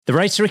The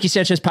Rights to Ricky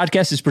Sanchez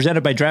podcast is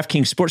presented by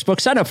DraftKings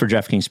Sportsbook. Sign up for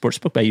DraftKings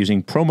Sportsbook by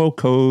using promo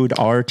code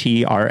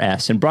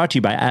RTRS and brought to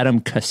you by Adam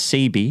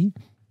Kasebe,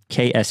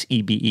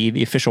 K-S-E-B-E,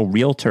 the official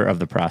realtor of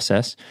the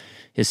process.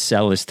 His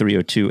cell is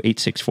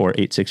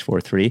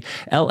 302-864-8643.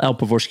 LL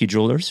Pavorsky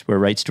Jewelers, where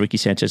Rights to Ricky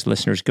Sanchez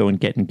listeners go and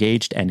get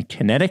engaged, and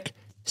Kinetic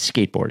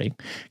Skateboarding.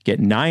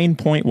 Get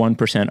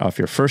 9.1% off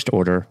your first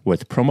order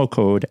with promo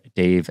code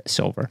Dave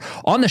Silver.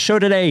 On the show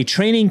today,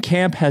 training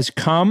camp has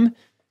come,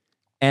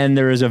 and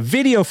there is a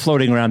video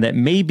floating around that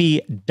may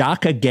be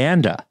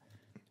Docaganda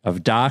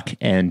of Doc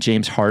and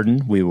James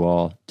Harden. We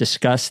will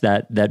discuss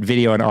that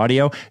video and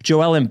audio.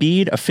 Joel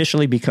Embiid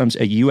officially becomes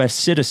a U.S.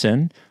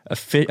 citizen a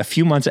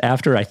few months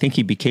after I think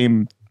he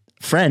became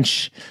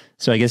French,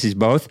 so I guess he's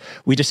both.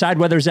 We decide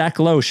whether Zach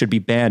Lowe should be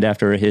banned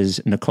after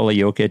his Nikola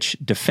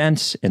Jokic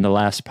defense in the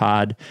last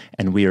pod,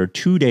 and we are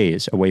 2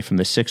 days away from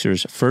the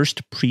Sixers'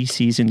 first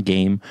preseason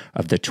game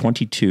of the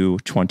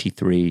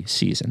 22-23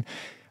 season.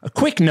 A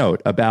quick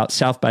note about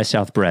South by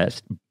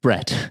Southwest.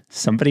 Brett.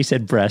 Somebody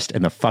said breast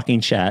in the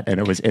fucking chat, and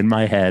it was in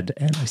my head,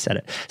 and I said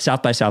it.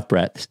 South by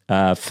Southwest.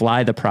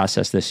 Fly the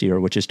process this year,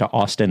 which is to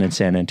Austin and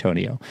San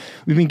Antonio.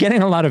 We've been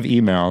getting a lot of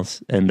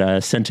emails,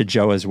 and sent to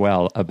Joe as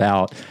well,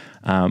 about,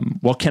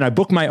 well, can I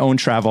book my own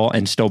travel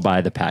and still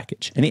buy the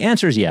package? And the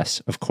answer is yes,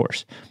 of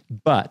course.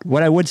 But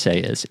what I would say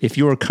is, if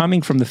you are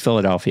coming from the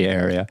Philadelphia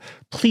area,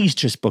 please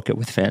just book it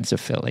with Fans of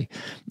Philly.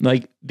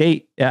 Like,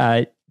 they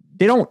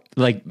don't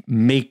like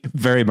make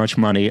very much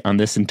money on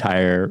this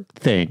entire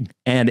thing,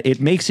 and it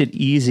makes it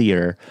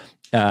easier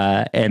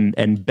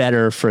and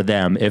better for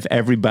them if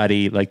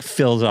everybody like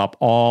fills up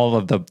all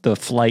of the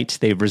flights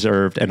they've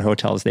reserved and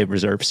hotels they've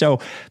reserved.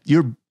 So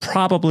you're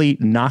probably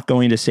not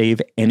going to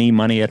save any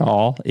money at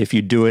all if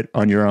you do it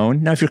on your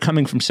own. Now, if you're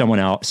coming from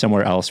somewhere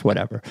else,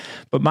 whatever.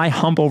 But my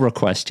humble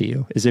request to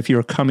you is, if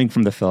you're coming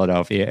from the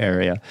Philadelphia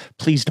area,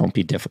 please don't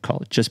be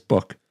difficult. Just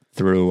book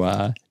through.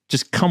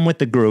 Just come with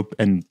the group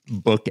and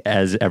book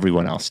as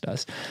everyone else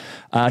does.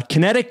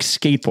 Kinetic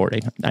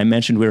Skateboarding. I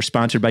mentioned we were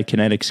sponsored by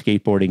Kinetic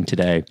Skateboarding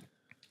today.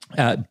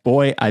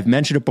 Boy, I've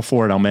mentioned it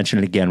before and I'll mention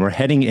it again. We're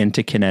heading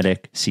into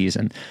Kinetic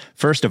season.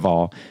 First of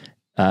all,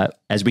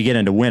 as we get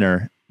into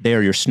winter, they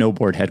are your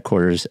snowboard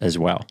headquarters as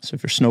well. So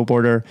if you're a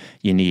snowboarder,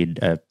 you need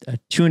a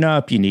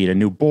tune-up, you need a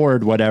new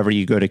board, whatever,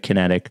 you go to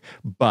Kinetic.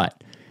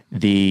 But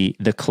the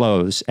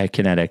clothes at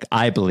Kinetic,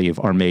 I believe,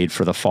 are made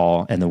for the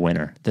fall and the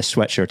winter. The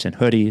sweatshirts and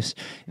hoodies,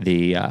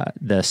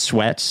 the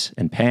sweats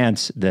and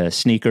pants, the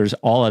sneakers,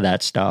 all of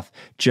that stuff,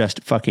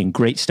 just fucking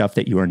great stuff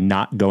that you are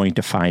not going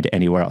to find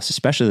anywhere else,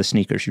 especially the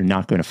sneakers you're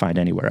not going to find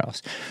anywhere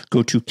else.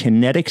 Go to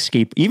Kinetic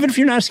even if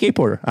you're not a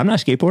skateboarder. I'm not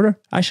a skateboarder.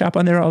 I shop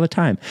on there all the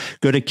time.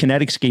 Go to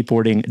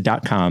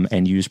kineticskateboarding.com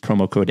and use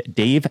promo code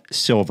Dave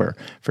Silver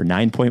for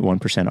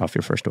 9.1% off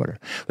your first order.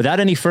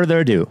 Without any further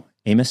ado,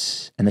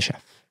 Amos and the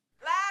chef.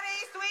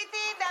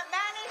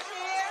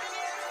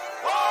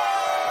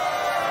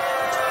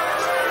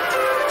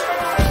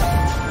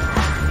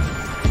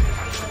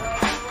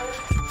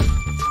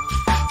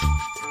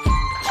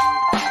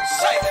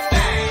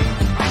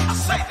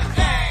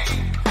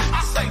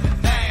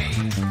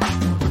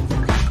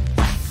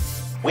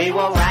 We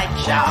were right,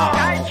 y'all.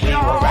 We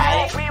were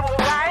right.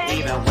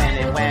 Even when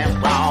it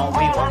went wrong,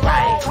 we were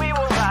right. We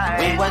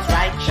was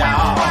right,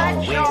 y'all.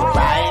 We were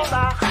right.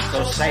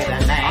 So say the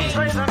name.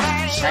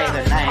 Say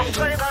the name.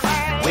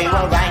 We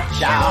were right,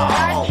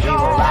 y'all. We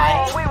were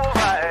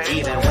right.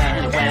 Even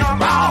when it went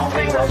wrong,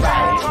 we were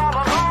right.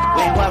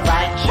 We were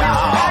right,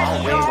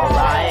 y'all. We were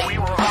right.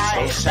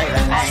 So say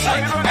the name.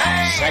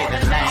 Say the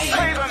name.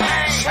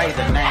 Say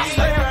the name.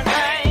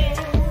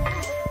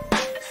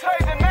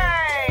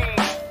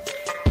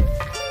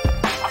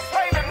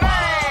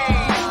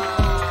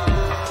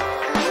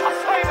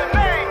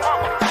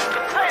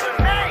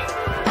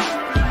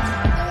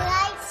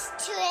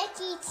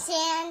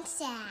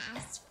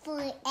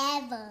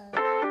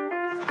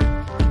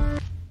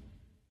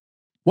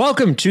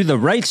 Welcome to the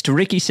Rights to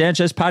Ricky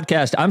Sanchez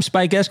podcast. I'm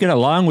Spike Eskin,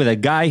 along with a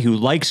guy who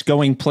likes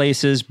going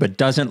places but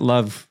doesn't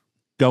love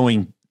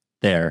going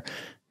there.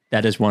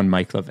 That is one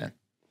Mike Levin.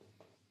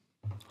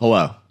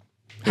 Hello.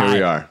 Hi.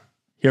 We are.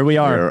 Here we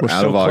are. We're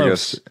out of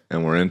August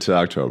and we're into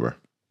October.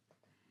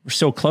 We're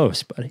so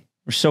close, buddy.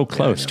 We're so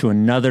close to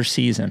another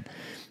season.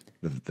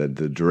 The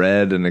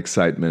dread and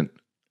excitement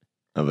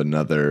of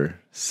another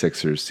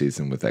Sixers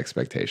season with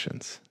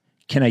expectations.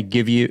 Can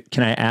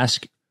I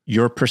ask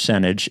your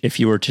percentage, if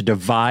you were to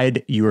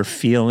divide your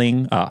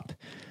feeling up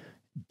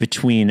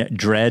between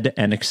dread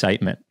and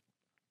excitement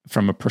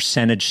from a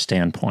percentage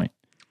standpoint,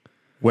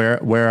 where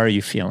are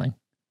you feeling?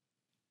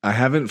 I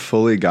haven't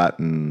fully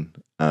gotten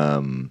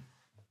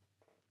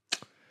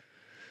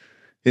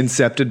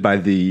incepted by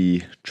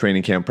the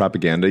training camp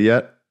propaganda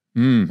yet.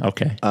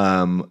 Okay.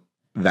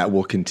 That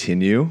will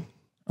continue.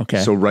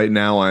 Okay. So right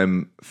now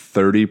I'm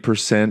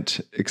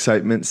 30%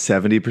 excitement,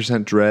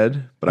 70%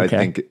 dread, but I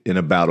think in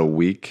about a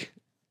week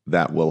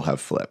that will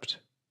have flipped.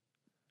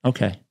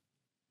 Okay.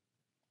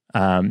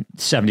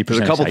 70%. There's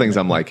a couple things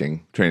I'm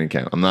liking training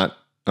camp. I'm not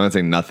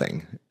saying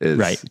nothing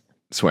is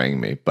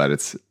swaying me, but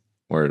it's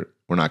we're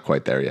not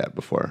quite there yet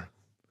before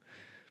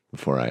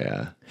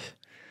I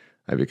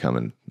become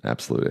an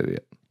absolute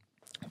idiot.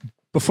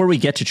 Before we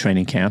get to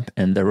training camp,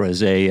 and there was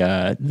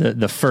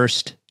the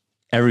first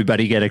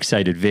everybody get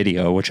excited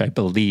video, which I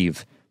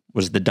believe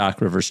was the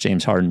Doc Rivers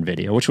James Harden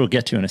video, which we'll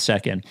get to in a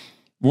second.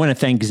 I want to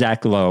thank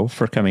Zach Lowe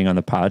for coming on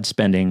the pod,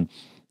 spending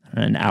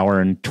an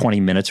hour and 20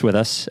 minutes with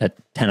us at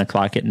 10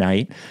 o'clock at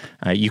night.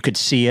 You could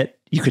see it.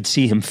 You could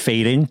see him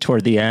fading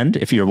toward the end.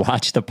 If you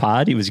watched the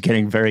pod, he was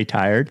getting very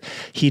tired.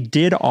 He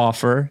did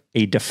offer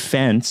a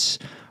defense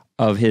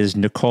of his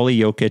Nikola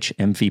Jokic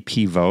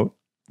MVP vote.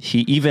 He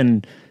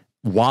even,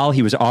 while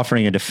he was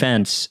offering a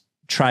defense,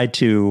 tried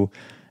to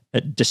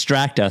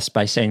distract us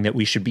by saying that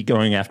we should be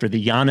going after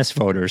the Giannis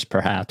voters,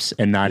 perhaps,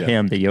 and not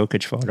him, the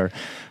Jokic voter.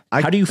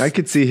 I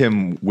could see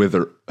him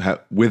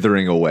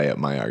withering away at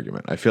my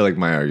argument. I feel like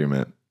my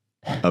argument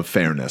of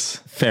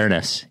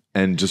fairness,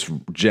 and just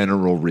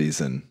general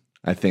reason.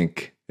 I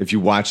think if you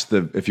watch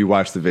the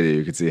video,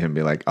 you could see him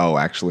be like, "Oh,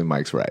 actually,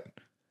 Mike's right."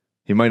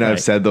 He might not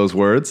have said those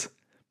words,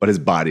 but his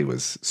body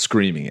was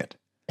screaming it.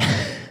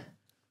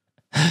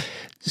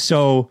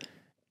 So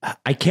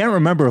I can't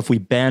remember if we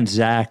banned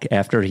Zach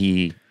after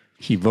he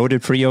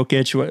voted for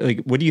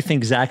Jokic. What do you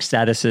think Zach's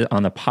status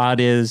on the pod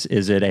is?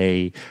 Is it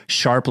a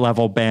sharp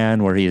level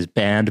ban where he is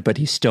banned, but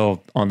he's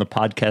still on the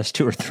podcast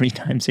 2 or 3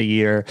 times a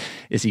year?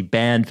 Is he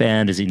banned?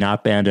 Is he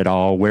not banned at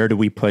all? Where do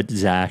we put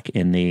Zach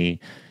in the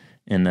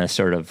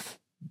sort of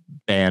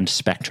banned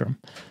spectrum?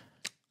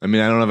 I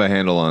mean, I don't have a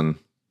handle on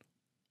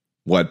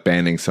what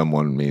banning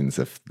someone means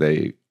if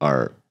they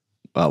are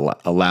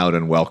allowed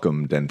and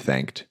welcomed and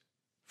thanked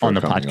for on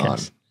the coming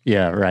podcast. On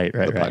yeah, right.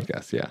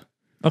 Podcast, yeah.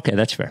 Okay,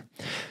 that's fair.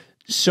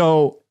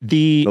 So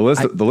the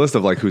list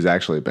of like who's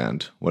actually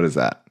banned. What is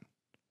that?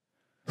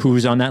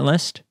 Who's on that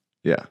list?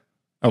 Yeah.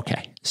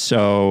 Okay,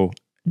 so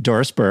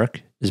Doris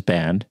Burke is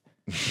banned.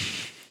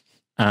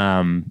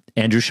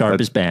 Andrew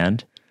Sharp is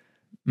banned.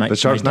 But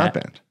Sharp's not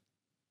banned.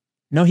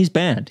 No, he's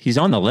banned. He's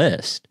on the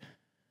list.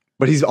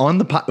 But he's on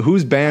the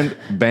who's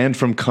banned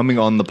from coming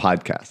on the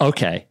podcast?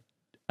 Okay.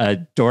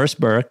 Doris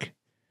Burke.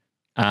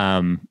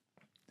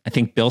 I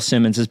think Bill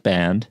Simmons is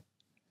banned.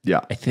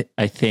 Yeah.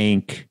 I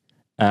think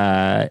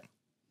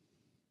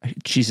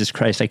Jesus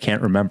Christ, I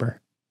can't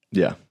remember.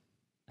 Yeah.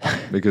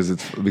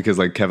 because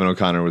like Kevin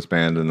O'Connor was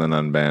banned and then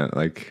unbanned.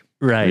 Like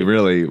right.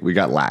 We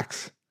got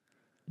lax.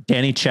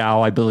 Danny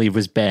Chow, I believe,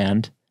 was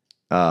banned.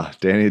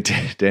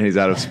 Danny's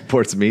out of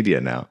sports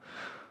media now.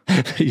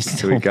 He's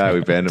Sweet guy.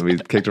 We banned him. We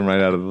kicked him right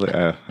out of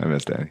the. I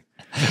miss Danny.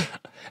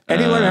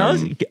 Anyone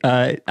else?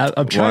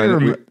 I'm trying to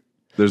remember.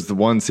 There's the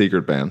one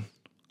secret ban.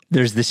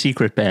 There's the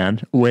secret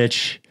ban,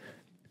 which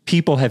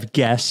people have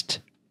guessed.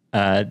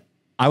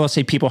 I will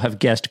say people have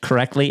guessed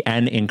correctly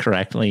and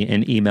incorrectly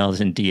in emails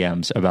and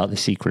DMs about the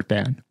secret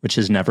ban, which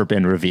has never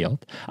been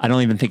revealed. I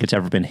don't even think it's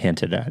ever been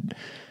hinted at.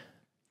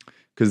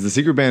 Because the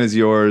secret ban is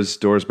yours.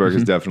 Doris Burke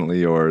is definitely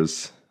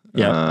yours.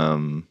 Yeah.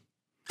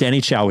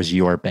 Danny Chow was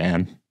your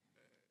ban.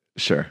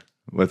 Sure.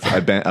 With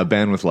a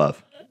ban with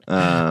love.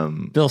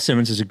 Bill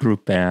Simmons is a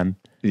group ban.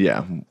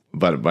 Yeah,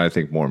 but I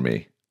think more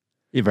me.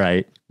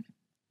 Right.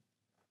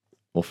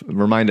 Well,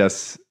 remind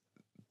us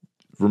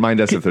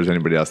if there's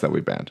anybody else that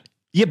we banned.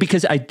 Yeah,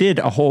 because I did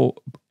a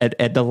whole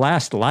at the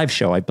last live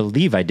show. I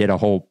believe I did a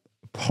whole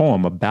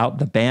poem about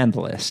the banned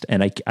list,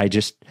 and I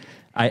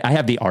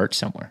have the art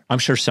somewhere. I'm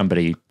sure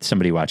somebody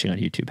watching on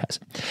YouTube has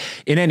it.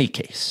 In any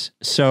case,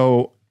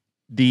 so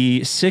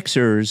the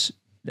Sixers,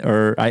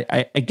 or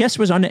I guess it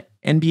was on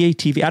NBA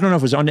TV. I don't know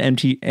if it was on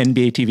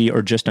NBA TV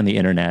or just on the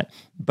internet,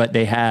 but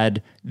they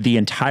had the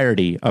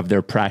entirety of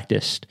their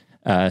practice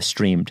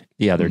streamed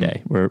the other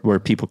day where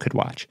people could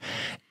watch.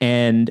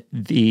 And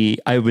it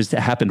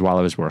happened while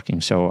I was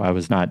working, so I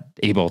was not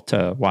able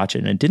to watch it.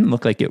 And it didn't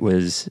look like it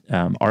was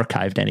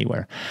archived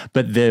anywhere.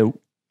 But there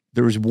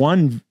was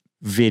one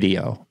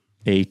video,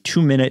 a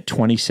 2-minute,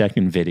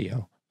 20-second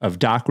video of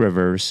Doc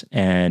Rivers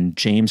and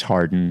James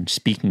Harden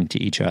speaking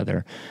to each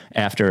other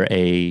after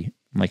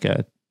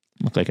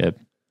looked like a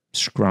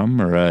scrum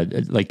or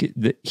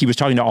he was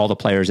talking to all the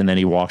players and then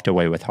he walked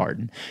away with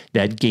Harden.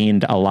 That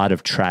gained a lot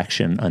of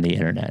traction on the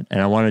internet.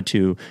 And I wanted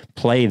to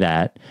play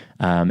that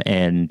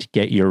and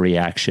get your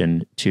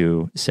reaction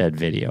to said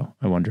video.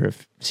 I wonder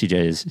if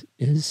CJ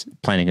is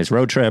planning his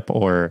road trip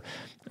or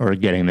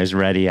getting this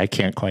ready. I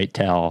can't quite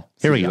tell.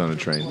 Here we go. On a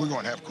train. We're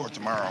going to have court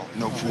tomorrow,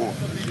 no fool.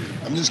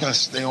 I'm just going to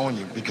stay on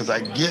you because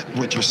I get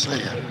what you're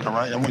saying, all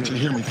right? I want you to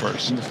hear me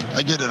first.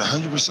 I get it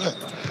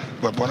 100%.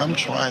 But what I'm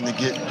trying to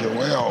get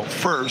Joel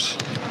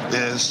first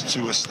is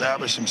to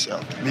establish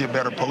himself, be a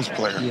better post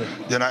player.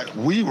 Yeah.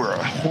 We were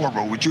a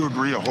horrible, would you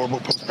agree, a horrible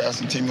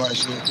post-passing team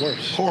last year?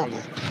 Worse. Horrible.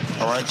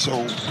 All right,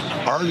 so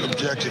our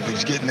objective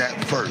is getting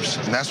that first.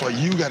 And that's why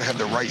you got to have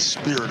the right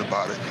spirit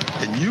about it.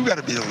 And you got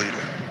to be a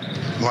leader.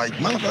 Like,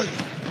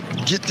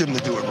 motherfucker, get them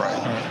to do it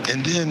right.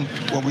 And then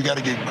what we got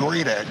to get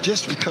great at,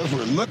 just because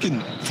we're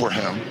looking for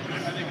him,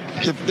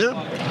 if there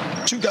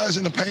are 2 guys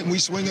in the paint and we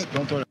swing it,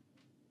 don't throw it.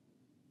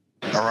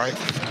 All right?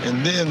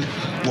 And then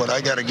what I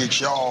got to get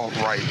y'all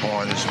right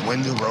on is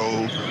when to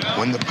roll,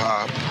 when to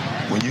pop,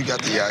 when you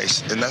got the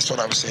ice, and that's what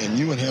I was saying,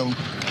 you and him,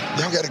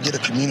 y'all got to get a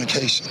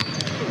communication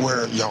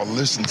where y'all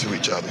listen to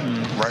each other,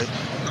 right?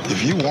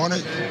 If you want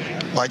it,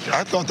 like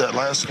I thought that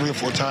last 3 or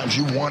 4 times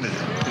you wanted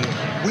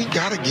it. We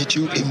got to get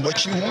you in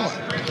what you want.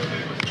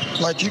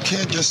 Like, you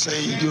can't just say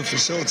you're a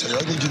facilitator.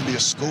 I need you to be a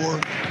scorer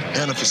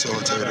and a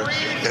facilitator.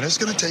 And it's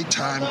going to take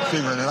time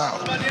figuring it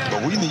out.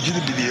 But we need you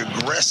to be the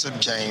aggressive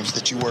James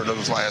that you were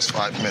those last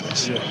 5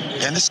 minutes. Yeah.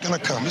 And it's going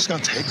to come. It's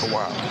going to take a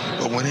while.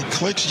 But when it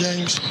clicks,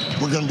 James,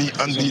 we're going to be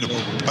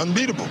unbeatable.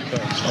 Unbeatable.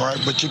 All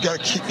right? But you got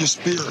to keep your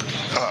spirit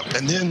up.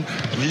 And then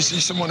if you see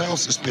someone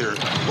else's spirit,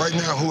 right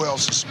now, who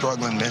else is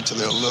struggling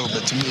mentally a little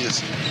bit? To me,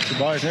 is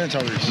Tobias and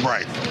Tyrese.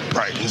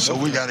 Right. And so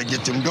we got to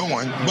get them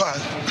going.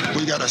 But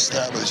we got to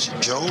establish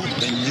Joe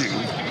and you.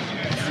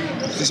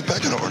 It's a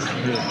pecking order.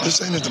 Yeah.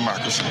 This ain't a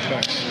democracy.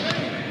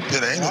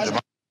 It ain't a democracy.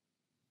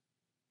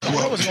 I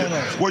know what's going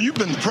on. Well, you've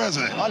been the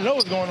president. I know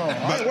what's going on.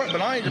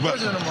 But I ain't the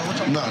president of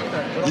my No.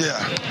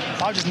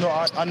 Yeah. I just know,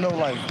 I know,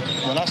 like,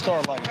 when I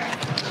start, like,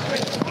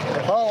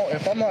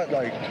 if I'm not,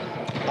 like,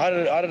 if I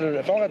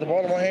don't have the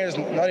ball in my hands,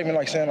 not even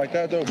like saying like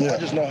that though, but I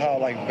just know how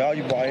like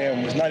valuable I am.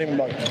 It's not even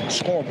like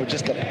scoring, but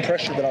just the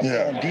pressure that I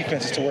put on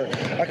defenses to where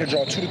I could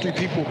draw 2 to 3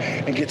 people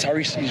and get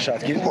Tyrese easy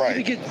shots.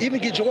 Even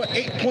get Joel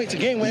 8 points a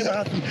game when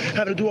I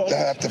have to do all that.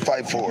 I have to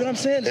fight for it. You know what I'm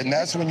saying? And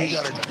that's when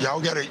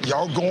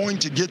y'all going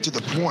to get to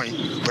the point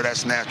where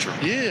that's natural.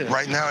 Yeah.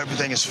 Right now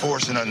everything is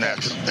forced and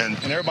unnatural. And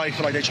everybody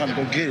feel like they're trying to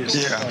go get it.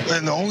 Yeah.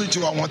 And the only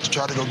 2 I want to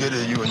try to go get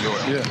it are you and Joel.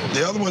 Yeah.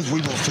 The other ones we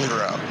will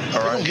figure out.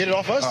 All right. Don't get it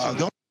off us.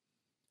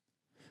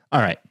 All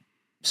right.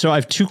 So I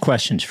have 2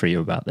 questions for you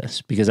about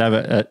this because I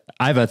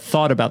have a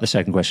thought about the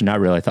second question,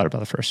 not really a thought about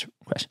the first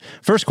question.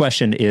 First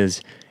question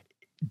is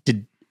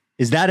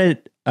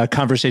that a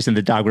conversation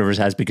that Doc Rivers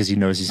has because he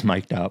knows he's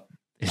mic'd up?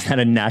 Is that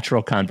a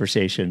natural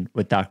conversation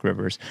with Doc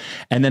Rivers?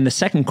 And then the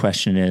second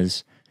question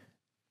is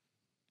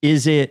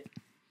it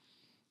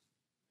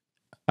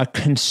a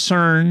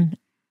concern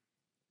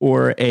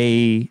or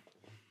a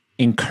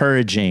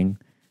encouraging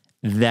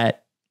that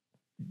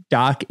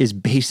Doc is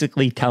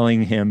basically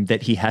telling him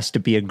that he has to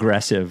be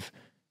aggressive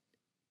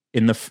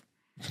in the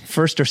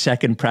first or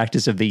second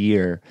practice of the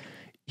year?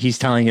 He's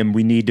telling him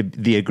we need to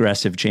be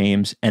aggressive,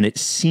 James. And it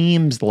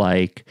seems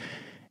like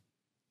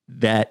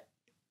that,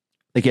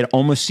 like it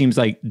almost seems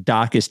like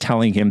Doc is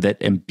telling him that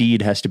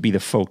Embiid has to be the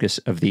focus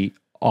of the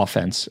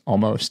offense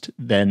almost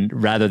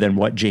rather than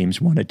what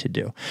James wanted to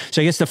do.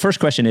 So I guess the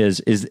first question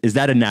is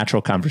that a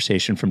natural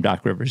conversation from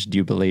Doc Rivers, do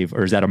you believe,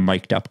 or is that a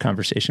mic'd up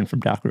conversation from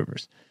Doc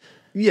Rivers?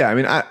 Yeah, I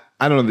mean, I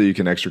don't know that you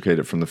can extricate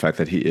it from the fact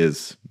that he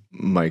is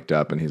mic'd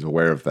up and he's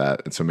aware of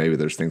that. And so maybe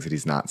there's things that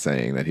he's not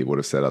saying that he would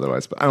have said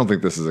otherwise. But I don't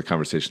think this is a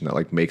conversation that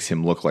like makes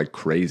him look like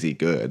crazy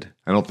good.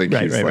 I don't think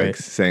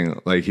he's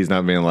saying like, he's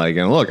not being like,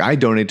 and look, I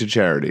donate to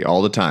charity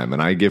all the time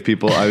and I give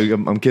people,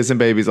 I'm kissing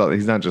babies.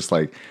 He's not just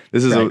like,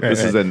 this is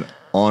is an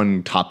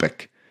on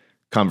topic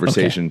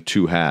conversation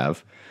to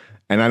have.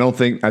 And I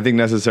think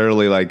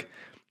necessarily like,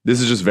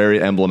 this is just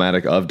very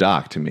emblematic of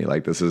Doc to me.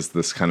 Like this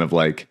is kind of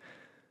like,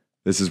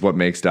 this is what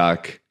makes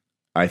Doc,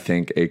 I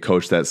think, a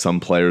coach that some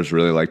players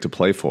really like to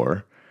play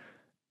for.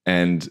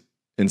 And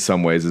in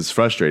some ways is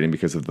frustrating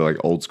because of the like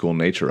old school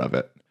nature of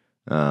it.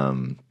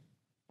 And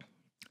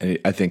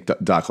I think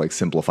Doc like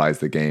simplifies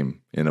the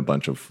game in a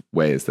bunch of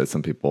ways that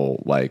some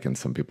people like, and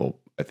some people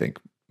I think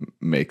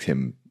make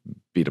him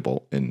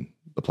beatable in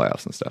the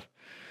playoffs and stuff.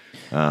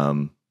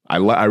 I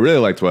really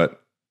liked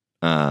what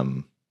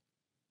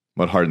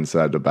Harden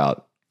said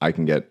about what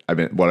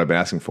I've been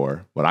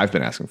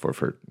asking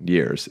for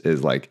years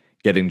is like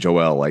getting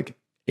Joel like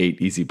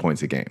 8 easy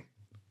points a game.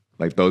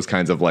 Like those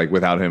kinds of like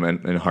without him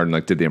and Harden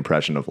like did the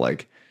impression of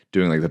like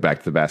doing like the back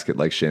to the basket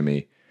like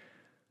shimmy.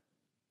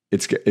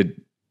 It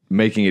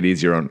making it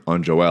easier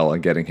on Joel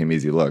and getting him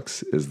easy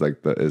looks is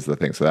the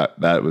thing. So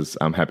that was,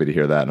 I'm happy to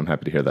hear that. And I'm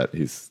happy to hear that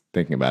he's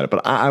thinking about it.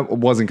 But I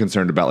wasn't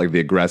concerned about like the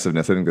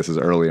aggressiveness. I think this is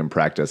early in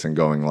practice and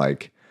going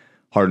like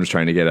Harden's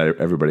trying to get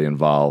everybody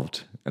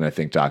involved. And I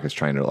think Doc is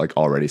trying to like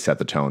already set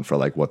the tone for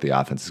like what the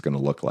offense is going to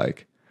look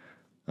like.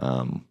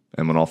 And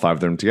when all 5 of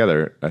them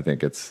together, I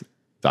think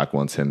Doc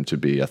wants him to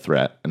be a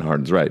threat. And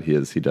Harden's right. He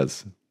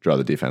does draw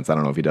the defense. I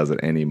don't know if he does it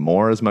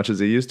anymore as much as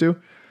he used to.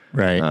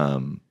 Right.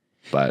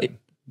 But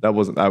that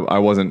wasn't, I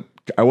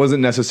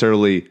wasn't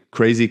necessarily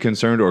crazy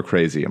concerned or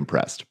crazy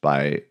impressed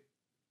on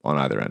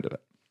either end of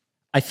it.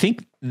 I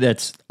think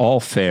that's all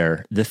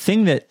fair. The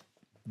thing that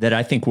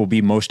I think will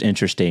be most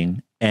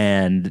interesting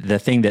and the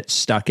thing that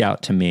stuck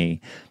out to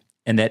me,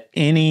 and that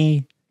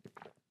any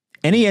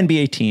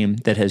NBA team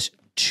that has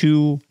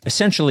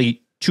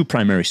essentially two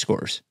primary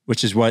scorers,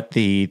 which is what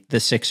the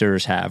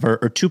Sixers have, or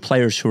 2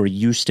 players who are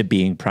used to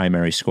being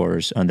primary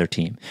scorers on their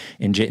team,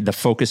 and the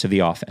focus of the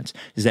offense,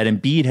 is that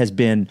Embiid has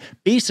been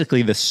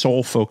basically the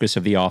sole focus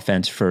of the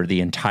offense for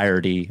the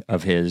entirety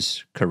of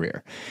his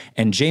career.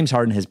 And James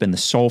Harden has been the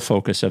sole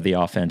focus of the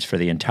offense for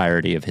the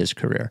entirety of his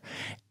career.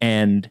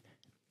 And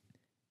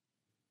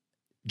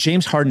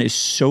James Harden is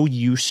so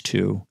used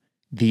to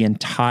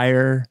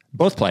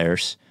both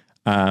players,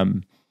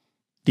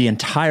 the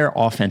entire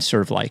offense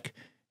sort of like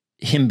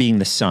him being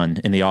the sun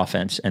in the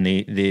offense, and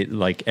the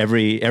like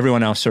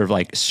everyone else sort of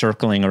like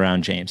circling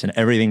around James, and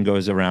everything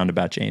goes around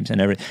about James,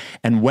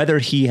 and whether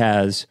he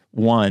has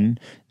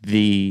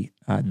the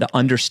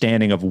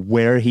understanding of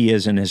where he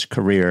is in his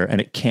career,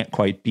 and it can't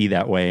quite be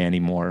that way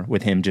anymore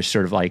with him just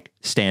sort of like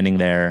standing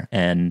there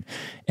and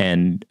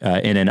in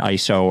an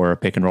ISO or a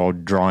pick and roll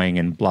drawing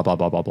and blah blah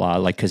blah blah blah,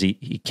 like, because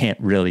he can't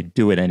really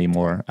do it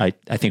anymore. I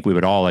think we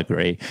would all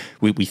agree.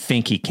 We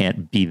think he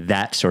can't be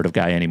that sort of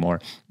guy anymore.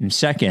 And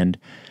second,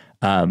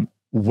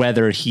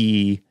 whether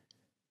he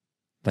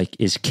like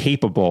is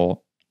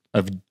capable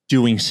of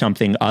doing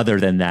something other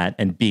than that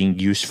and being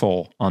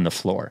useful on the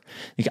floor.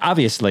 Like,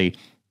 obviously,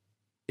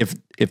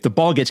 if the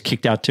ball gets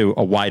kicked out to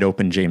a wide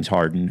open James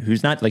Harden,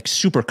 who's not like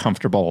super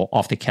comfortable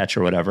off the catch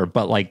or whatever,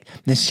 but like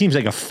this seems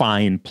like a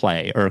fine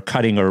play or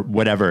cutting or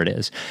whatever it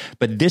is.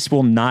 But this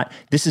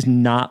is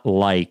not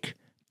like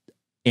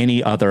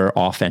any other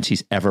offense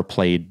he's ever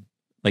played.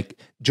 Like,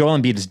 Joel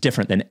Embiid is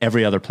different than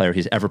every other player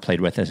he's ever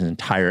played with in his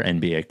entire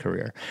NBA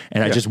career.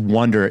 And I just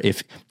wonder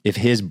if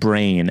his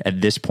brain at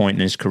this point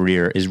in his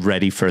career is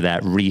ready for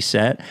that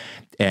reset.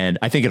 And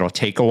I think it'll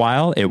take a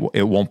while.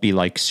 It won't be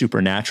like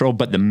supernatural,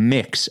 but the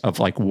mix of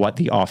like what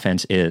the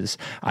offense is,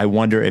 I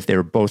wonder if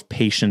they're both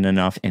patient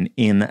enough and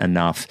in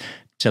enough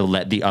to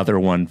let the other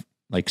one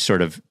like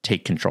sort of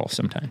take control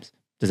sometimes.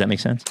 Does that make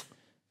sense?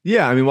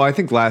 Yeah. I mean, well, I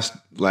think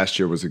last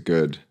year was a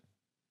good,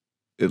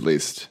 at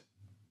least,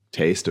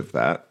 taste of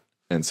that.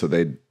 And so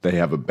they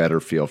have a better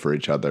feel for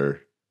each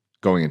other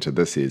going into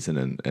this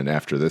season and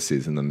after this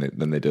season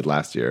than they did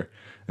last year.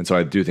 And so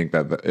I do think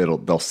that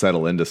they'll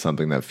settle into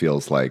something that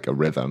feels like a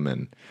rhythm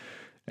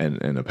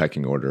and a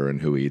pecking order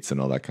and who eats and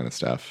all that kind of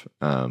stuff.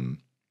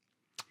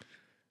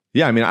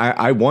 Yeah, I mean,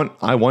 I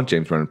want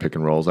James running pick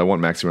and rolls. I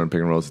want Maxey running pick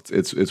and rolls.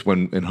 It's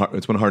when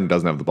Harden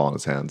doesn't have the ball in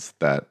his hands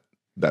that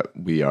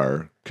we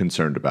are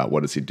concerned about.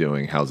 What is he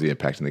doing? How's he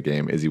impacting the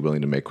game? Is he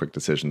willing to make quick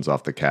decisions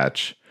off the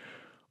catch,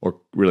 or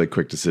really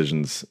quick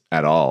decisions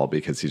at all?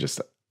 Because he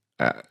just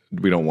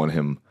we don't want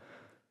him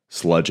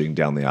sludging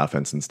down the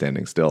offense and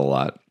standing still a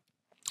lot,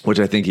 which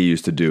I think he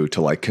used to do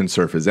to like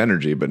conserve his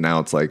energy. But now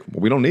it's like,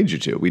 well, we don't need you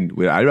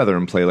to. I'd rather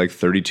him play like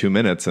 32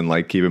 minutes and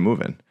like keep it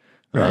moving,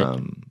 right?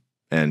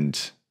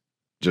 And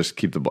just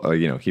keep the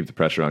ball, keep the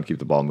pressure on, keep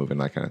the ball moving,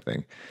 that kind of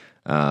thing.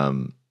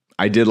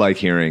 I did like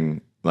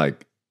hearing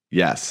like,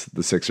 yes,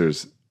 the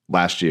Sixers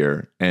last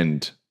year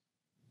and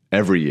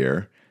every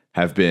year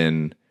have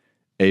been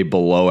a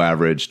below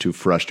average to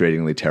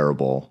frustratingly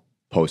terrible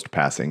post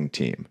passing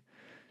team,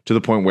 to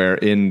the point where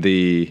in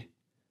the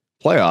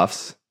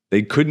playoffs,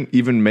 they couldn't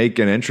even make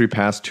an entry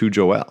pass to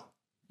Joel,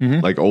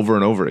 like over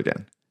and over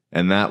again.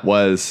 And that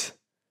was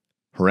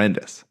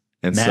horrendous.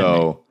 And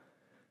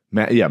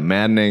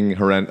maddening,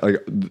 horrendous, like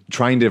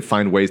trying to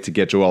find ways to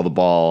get Joel the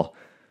ball.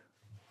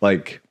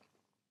 Like,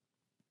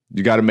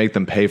 you got to make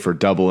them pay for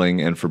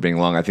doubling and for being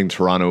long. I think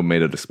Toronto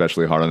made it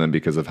especially hard on them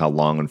because of how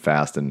long and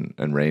fast and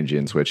rangy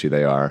and switchy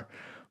they are.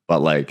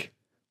 But like,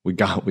 we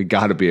got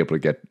to be able to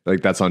get,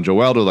 like, that's on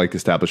Joel to like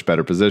establish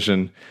better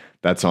position.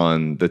 That's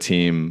on the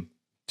team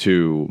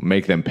to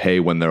make them pay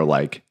when they're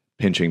like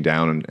pinching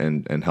down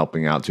and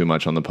helping out too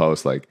much on the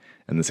post. Like,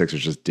 and the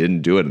Sixers just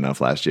didn't do it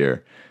enough last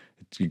year.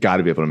 You got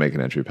to be able to make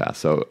an entry pass.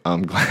 So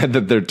I'm glad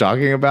that they're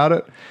talking about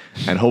it,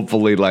 and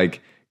hopefully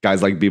like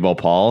guys like B-Ball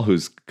Paul,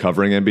 who's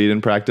covering Embiid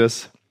in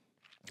practice,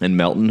 and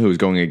Melton, who's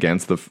going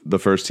against the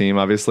first team,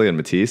 obviously, and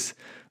Matisse.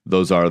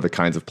 Those are the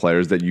kinds of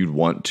players that you'd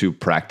want to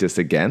practice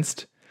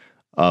against,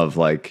 of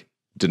like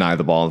deny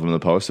the ball from the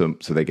post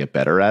so they get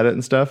better at it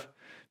and stuff.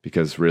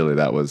 Because really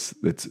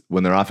it's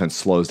when their offense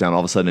slows down, all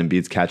of a sudden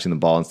Embiid's catching the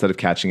ball, instead of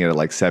catching it at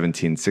like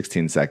 17,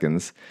 16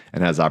 seconds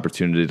and has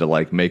opportunity to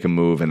like make a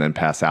move and then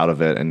pass out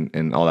of it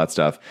and all that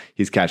stuff.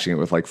 He's catching it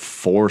with like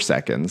 4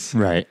 seconds.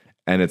 Right.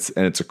 And it's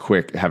a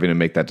quick having to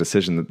make that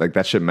decision. Like,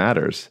 that shit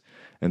matters.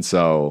 And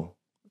so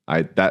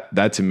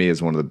that to me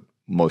is one of the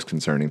most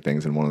concerning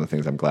things, and one of the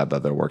things I'm glad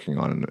that they're working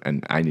on,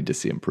 and I need to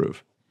see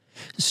improve.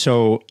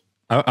 So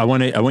I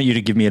want you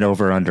to give me an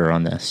over-under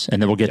on this,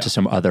 and then we'll get to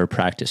some other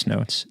practice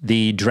notes.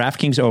 The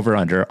DraftKings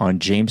over-under on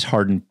James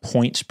Harden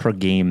points per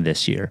game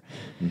this year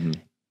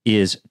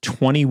is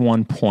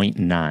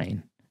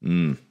 21.9.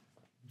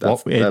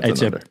 That's an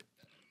under.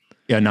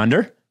 An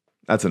under?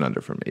 That's an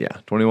under for me, yeah.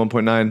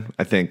 21.9.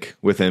 I think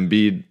with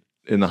Embiid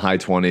in the high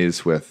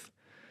 20s, with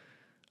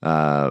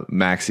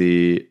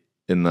Maxey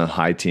in the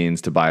high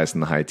teens, Tobias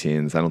in the high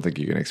teens, I don't think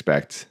you can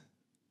expect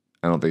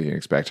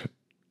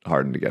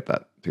Harden to get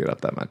up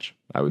that much.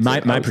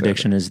 My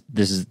prediction is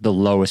this is the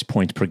lowest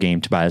points per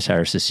game Tobias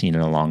Harris has seen in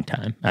a long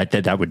time.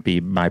 That would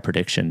be my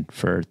prediction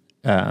for,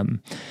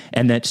 and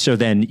that, so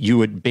then you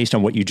would, based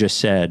on what you just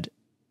said,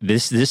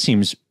 this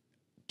seems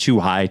too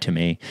high to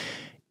me.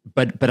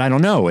 But I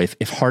don't know if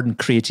Harden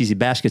creates easy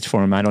baskets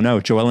for him. I don't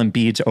know. Joel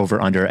Embiid's over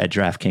under at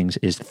DraftKings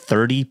is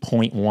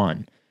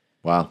 30.1.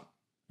 Wow,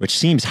 which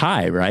seems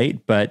high,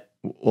 right? But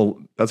well,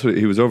 that's what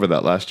he was over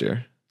that last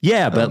year.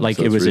 Yeah, but like,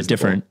 so it was reasonable. a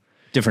different.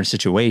 different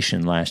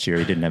situation last year.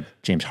 He didn't have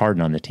James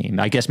Harden on the team.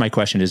 I guess my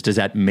question is, does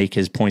that make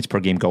his points per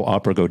game go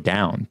up or go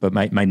down? But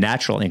my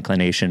natural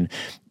inclination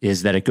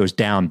is that it goes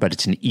down, but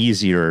it's an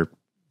easier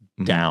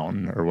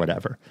down or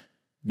whatever.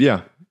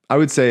 Yeah. I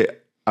would say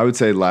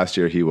last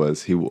year he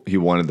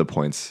wanted the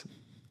points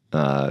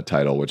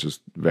title, which is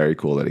very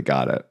cool that he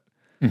got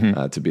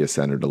it, to be a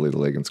center to lead the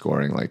league in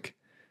scoring. Like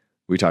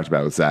we talked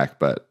about with Zach,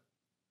 but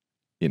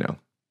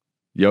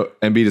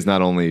Embiid is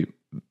not only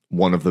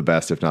one of the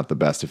best, if not the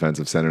best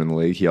defensive center in the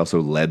league, he also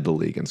led the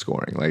league in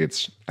scoring. Like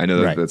I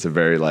know that that's a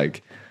very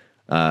like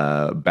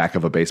back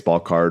of a baseball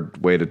card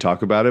way to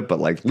talk about it, but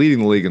like leading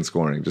the league in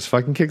scoring just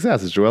fucking kicks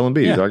ass. It's Joel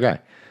Embiid. He's our guy.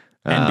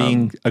 And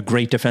being a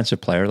great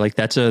defensive player, like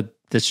that's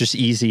just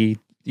easy.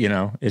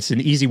 It's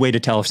an easy way to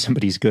tell if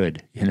somebody's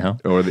good,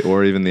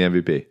 or even the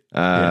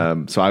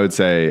MVP. So I would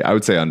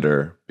say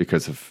under,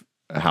 because of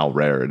how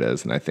rare it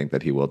is. And I think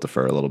that he will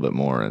defer a little bit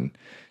more and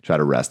try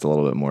to rest a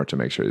little bit more to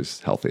make sure he's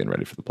healthy and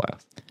ready for the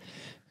playoffs.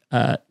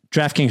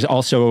 DraftKings is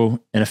also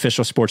an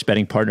official sports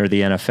betting partner of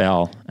the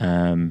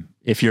NFL.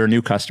 If you're a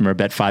new customer,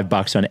 bet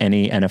 $5 on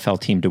any NFL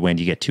team to win,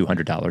 you get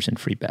 $200 in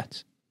free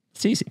bets.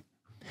 It's easy.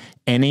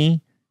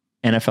 Any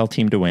NFL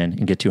team to win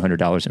and get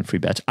 $200 in free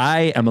bets.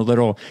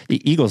 The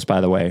Eagles,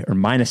 by the way, are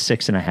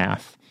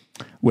 -6.5,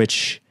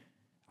 which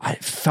I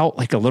felt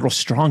like a little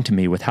strong to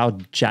me with how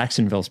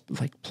Jacksonville's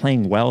like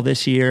playing well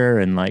this year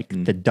and like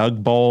the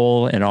Doug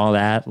Bowl and all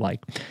that.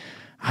 Like,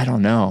 I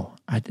don't know.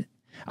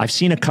 I've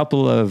seen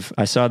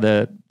I saw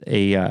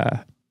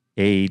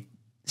a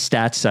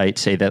stat site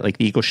say that like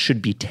the Eagles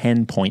should be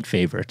 10-point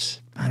favorites.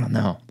 I don't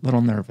know. A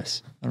little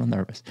nervous.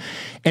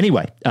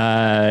 Anyway,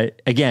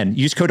 again,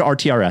 use code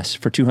RTRS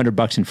for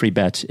 $200 in free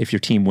bets if your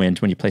team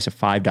wins when you place a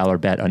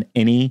 $5 bet on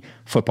any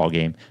football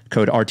game.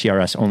 Code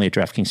RTRS only at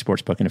DraftKings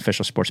Sportsbook, an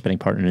official sports betting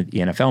partner of the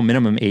NFL.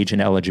 Minimum age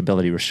and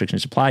eligibility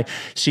restrictions apply.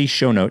 See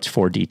show notes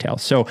for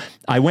details. So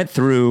I went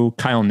through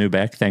Kyle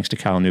Neubeck, thanks to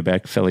Kyle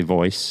Neubeck, Philly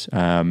Voice,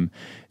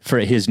 for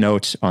his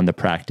notes on the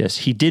practice.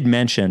 He did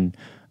mention,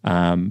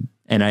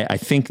 and I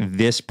think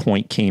this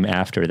point came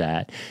after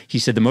that. He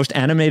said the most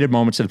animated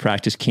moments of the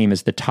practice came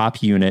as the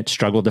top unit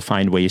struggled to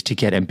find ways to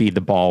get Embiid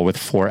the ball with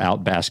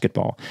 4-out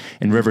basketball.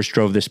 And Rivers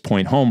drove this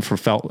point home for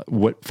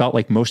what felt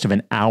like most of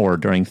an hour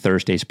during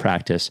Thursday's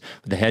practice,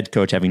 with the head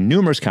coach having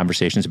numerous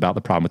conversations about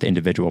the problem with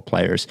individual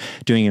players.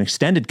 During an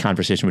extended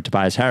conversation with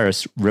Tobias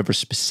Harris, Rivers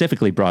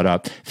specifically brought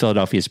up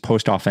Philadelphia's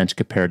post offense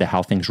compared to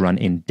how things run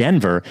in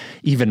Denver,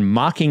 even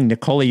mocking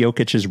Nikola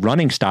Jokic's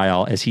running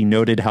style as he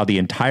noted how the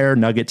entire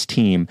Nuggets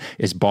team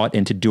is bought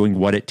into doing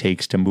what it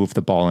takes to move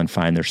the ball and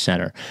find their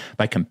center.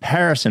 By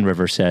comparison,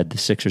 Rivers said the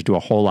Sixers do a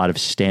whole lot of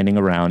standing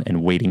around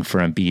and waiting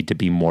for Embiid to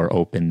be more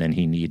open than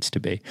he needs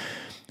to be.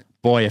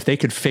 Boy, if they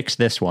could fix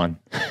this one,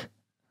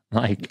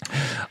 like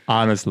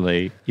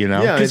honestly,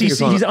 because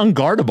he's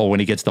unguardable when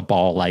he gets the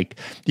ball. Like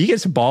he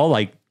gets the ball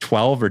like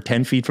 12 or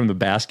 10 feet from the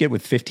basket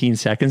with 15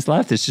 seconds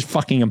left. It's just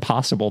fucking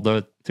impossible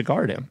to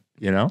guard him,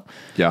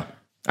 Yeah.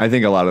 I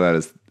think a lot of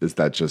that is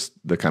that just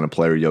the kind of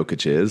player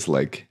Jokic is,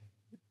 like,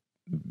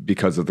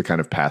 because of the kind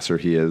of passer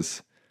he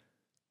is,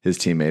 his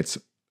teammates,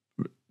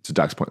 to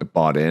Doc's point,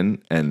 bought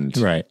in and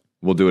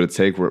will do what it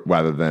takes,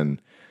 rather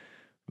than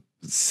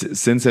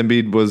since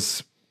Embiid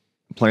was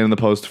playing in the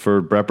post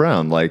for Brett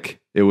Brown, like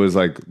it was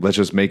like, let's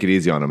just make it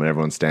easy on him and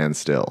everyone stands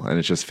still. And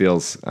it just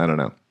feels, I don't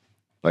know,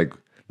 like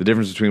the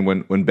difference between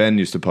when Ben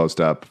used to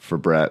post up for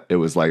Brett, it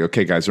was like,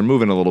 okay, guys, we're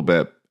moving a little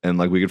bit and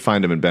like we could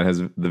find him, and Ben has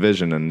the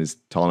vision and he's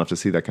tall enough to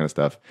see that kind of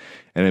stuff.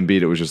 And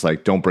Embiid, it was just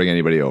like, don't bring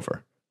anybody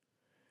over.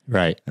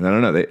 Right. And I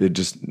don't know.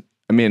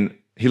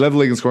 He led the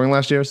league in scoring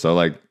last year. So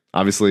like,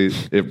 obviously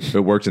it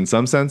worked in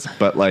some sense,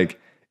 but like,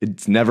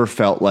 it's never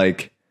felt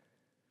like,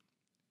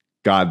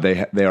 God,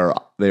 they are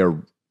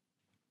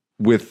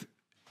with,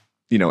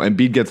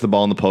 Embiid gets the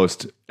ball in the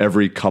post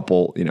every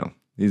couple,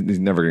 he's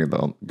never going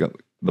to get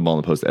the ball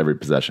in the post every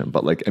possession,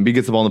 but like Embiid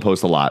gets the ball in the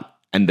post a lot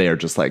and they are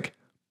just like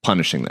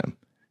punishing them.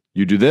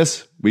 You do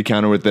this, we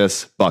counter with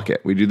this,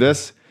 bucket. We do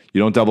this, you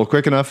don't double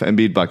quick enough,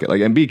 Embiid bucket.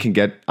 Like Embiid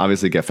can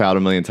obviously get fouled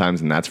a million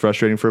times, and that's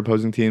frustrating for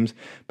opposing teams.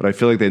 But I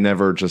feel like they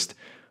never just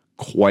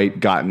quite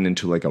gotten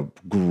into like a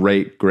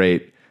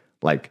great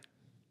like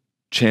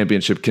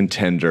championship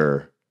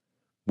contender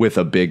with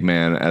a big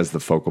man as the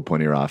focal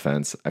point of your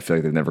offense. I feel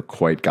like they've never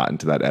quite gotten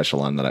to that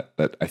echelon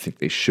that I think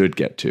they should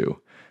get to.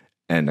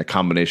 And a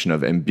combination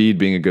of Embiid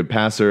being a good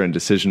passer and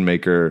decision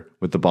maker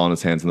with the ball in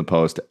his hands in the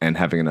post, and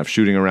having enough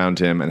shooting around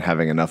him and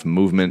having enough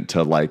movement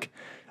to like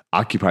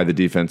occupy the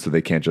defense so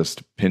they can't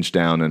just pinch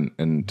down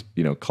and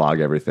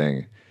clog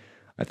everything.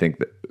 I think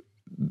that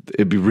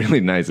it'd be really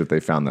nice if they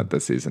found that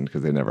this season,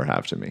 because they never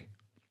have to me.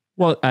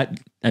 Well,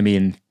 I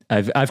mean,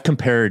 I've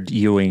compared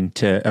Embiid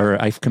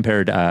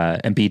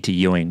to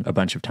Ewing a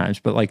bunch of times,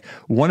 but like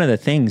one of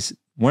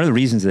the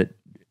reasons that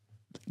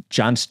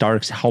John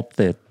Starks helped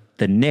the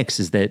the Knicks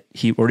is that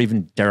or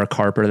even Derek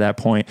Harper at that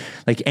point,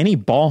 like any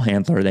ball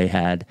handler they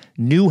had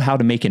knew how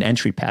to make an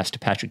entry pass to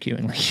Patrick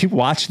Ewing. Like you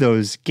watch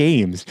those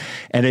games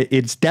and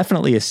it's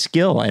definitely a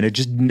skill, and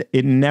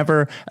it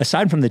never,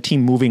 aside from the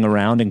team moving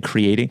around and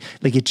creating,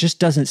 like it just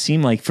doesn't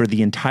seem like for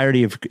the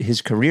entirety of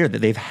his career that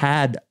they've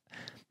had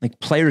like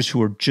players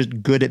who are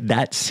just good at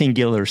that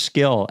singular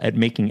skill at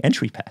making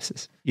entry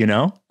passes, you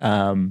know?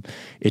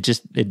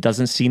 It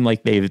doesn't seem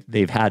like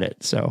they've had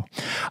it. So,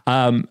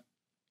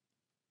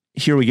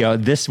 here we go.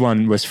 This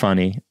one was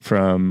funny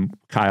from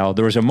Kyle.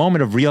 There was a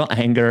moment of real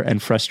anger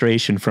and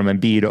frustration from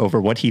Embiid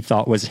over what he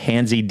thought was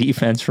handsy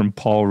defense from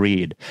Paul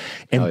Reed.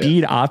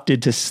 Embiid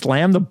opted to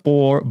slam the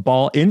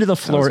ball into the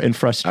floor in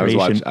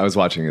frustration. I was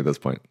watching at this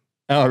point.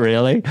 Oh,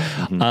 really?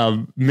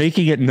 Mm-hmm.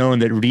 Making it known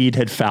that Reed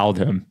had fouled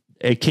him.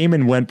 It came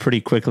and went pretty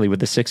quickly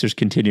with the Sixers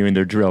continuing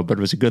their drill, but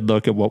it was a good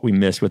look at what we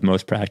missed with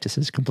most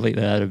practices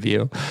completely out of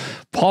view.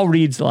 Paul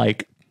Reed's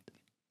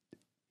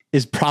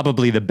is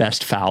probably the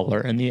best fouler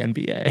in the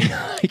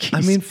NBA.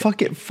 I mean,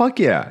 fuck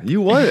yeah,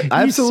 you want it.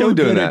 Absolutely so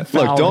doing that.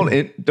 Look,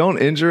 don't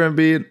injure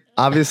Embiid,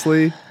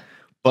 obviously,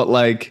 but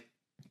like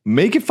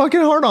make it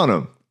fucking hard on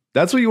him.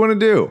 That's what you want to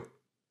do.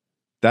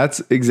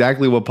 That's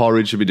exactly what Paul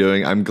Reed should be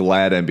doing. I'm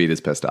glad Embiid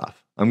is pissed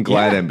off. I'm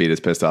glad Embiid is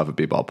pissed off at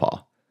B-ball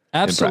Paul.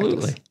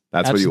 Absolutely.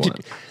 That's what you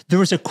want. There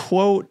was a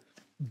quote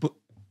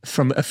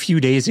from a few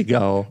days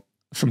ago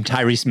from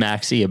Tyrese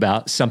Maxey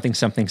about something.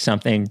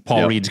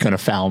 Paul Reed's going to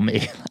foul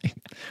me.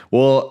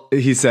 Well,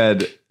 he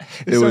said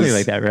it was something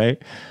like that,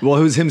 right? Well,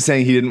 it was him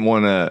saying he didn't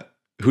want to.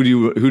 Who do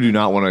you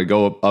not want to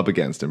go up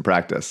against in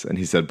practice? And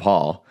he said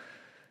Paul.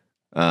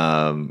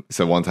 So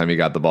one time he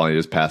got the ball and he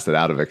just passed it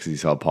out of it because he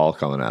saw Paul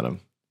coming at him,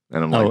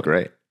 and I'm like,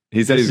 great.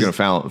 He said he was going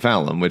to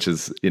foul him, which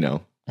is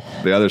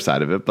the other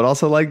side of it, but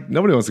also like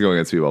nobody wants to go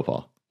against B-ball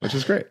Paul, which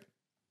is great.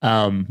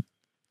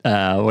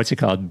 What's it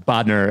called?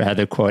 Bodner had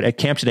the quote at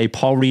camp today.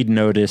 Paul Reed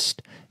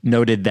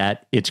noted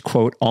that it's,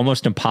 quote,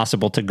 almost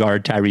impossible to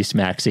guard Tyrese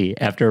Maxey.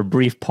 After a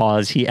brief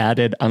pause, he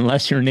added,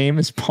 unless your name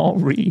is Paul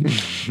Reed.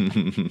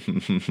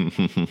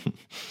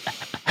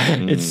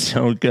 It's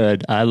so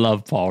good. I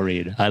love Paul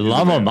Reed. I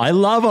love him.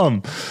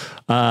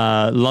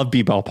 Love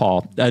B-ball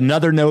Paul.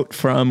 Another note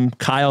from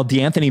Kyle.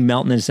 DeAnthony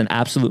Melton is an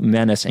absolute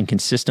menace and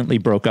consistently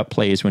broke up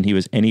plays when he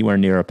was anywhere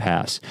near a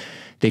pass.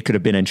 They could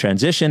have been in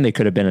transition. They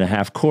could have been in a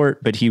half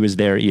court, but he was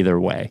there either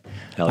way.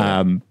 Hell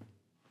yeah.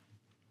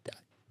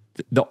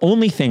 The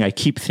only thing I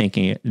keep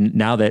thinking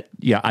now that,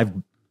 I've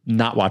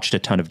not watched a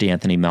ton of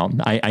DeAnthony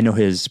Melton. I know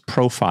his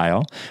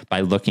profile by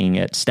looking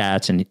at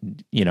stats and,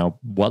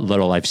 what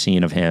little I've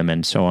seen of him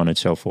and so on and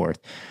so forth.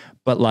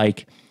 But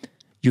like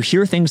you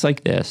hear things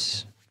like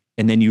this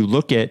and then you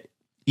look at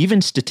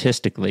even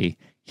statistically,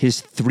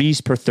 his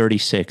threes per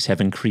 36 have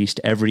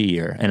increased every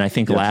year. And I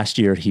think last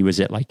year he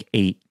was at like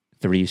 8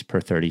 threes per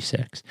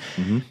 36.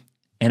 Mm-hmm.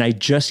 And I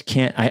just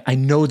can't, I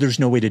know there's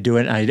no way to do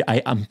it.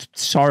 I'm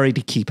sorry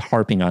to keep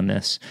harping on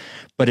this,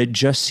 but it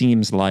just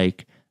seems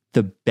like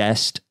the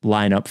best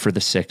lineup for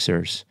the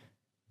Sixers,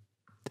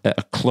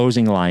 a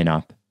closing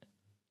lineup,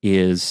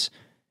 is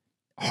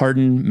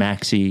Harden,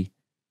 Maxey,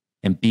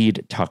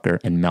 Embiid, Tucker,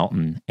 and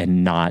Melton,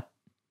 and not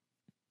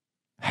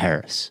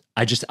Harris.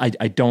 I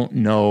don't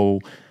know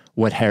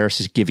what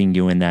Harris is giving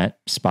you in that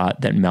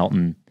spot that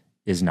Melton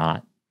is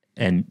not.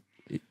 And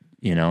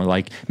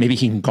like maybe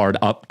he can guard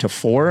up to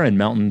 4 and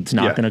Melton's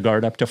not going to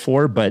guard up to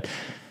 4, but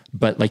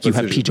like you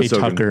have PJ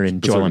Tucker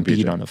and Joel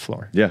Embiid on the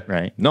floor. Yeah.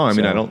 Right. No, I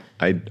mean,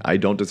 I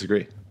don't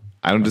disagree.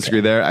 I don't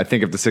disagree there. I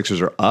think if the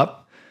Sixers are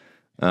up,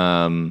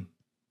 I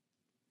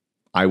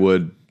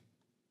would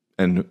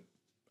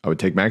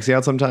take Maxey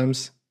out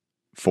sometimes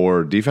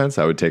for defense.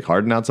 I would take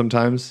Harden out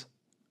sometimes.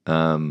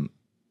 I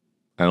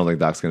don't think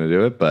Doc's going to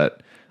do it,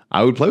 but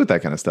I would play with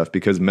that kind of stuff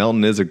because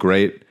Melton is a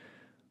great,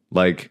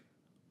 like,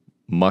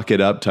 muck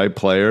it up type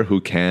player who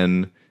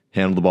can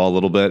handle the ball a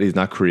little bit. He's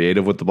not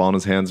creative with the ball in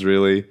his hands,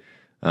 really.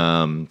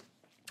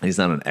 He's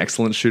not an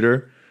excellent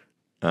shooter,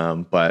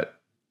 but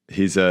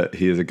he is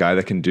a guy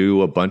that can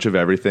do a bunch of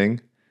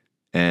everything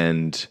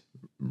and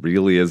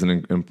really is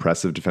an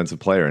impressive defensive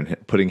player. And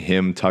putting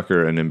him,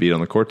 Tucker, and Embiid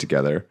on the court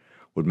together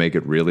would make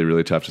it really,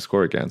 really tough to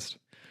score against.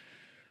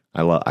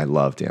 I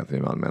love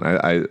DeAnthony Melton, man.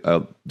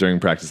 I during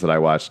practice that I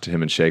watched,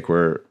 him and Shake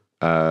were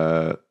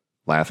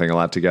laughing a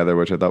lot together,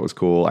 which I thought was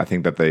cool. I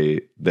think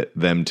that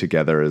them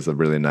together is a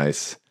really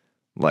nice,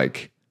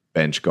 like,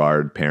 bench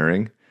guard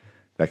pairing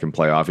that can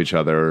play off each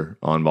other,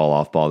 on ball,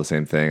 off ball, the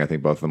same thing. I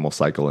think both of them will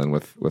cycle in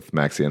with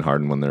Maxey and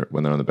Harden when they're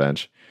on the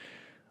bench.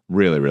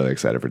 Really, really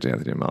excited for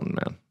DeAnthony Melton,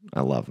 man. I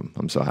love him.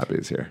 I'm so happy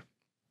he's here.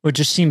 Well, it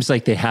just seems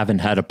like they haven't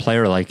had a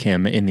player like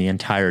him in the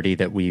entirety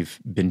that we've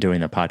been doing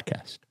the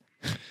podcast.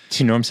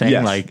 Do you know what I'm saying?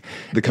 Yes. Like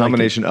the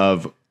combination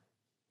of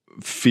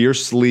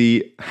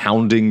fiercely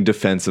hounding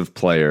defensive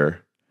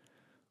player,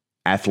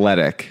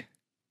 athletic,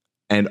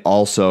 and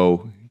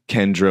also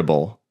can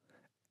dribble.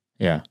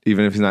 Yeah.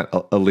 Even if he's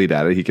not elite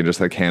at it, he can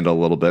just like handle a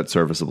little bit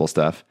serviceable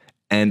stuff,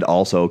 and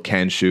also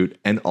can shoot,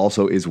 and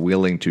also is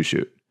willing to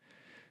shoot.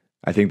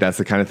 I think that's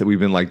the kind of thing we've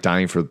been like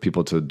dying for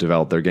people to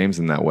develop their games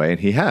in that way.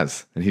 And he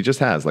just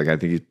has. Like, I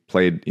think he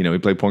played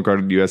point guard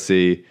at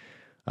USC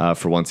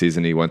for one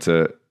season. He went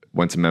to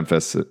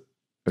Memphis. It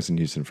was in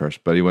Houston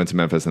first, but he went to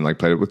Memphis and like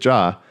played it with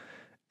Ja.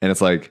 And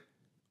it's like,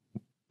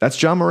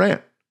 that's Ja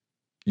Morant.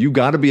 You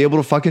got to be able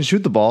to fucking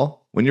shoot the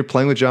ball when you're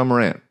playing with Ja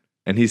Morant.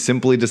 And he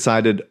simply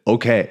decided,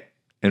 okay.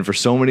 And for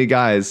so many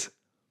guys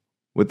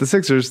with the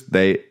Sixers,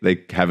 they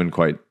haven't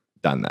quite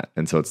done that.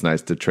 And so it's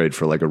nice to trade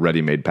for like a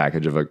ready-made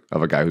package of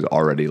a guy who's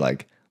already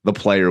like the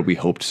player we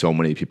hoped so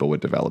many people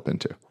would develop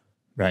into.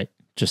 Right.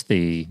 Just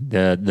the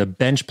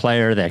bench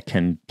player that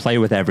can play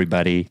with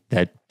everybody,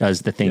 that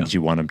does the things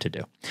you want him to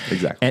do.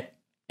 Exactly.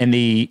 And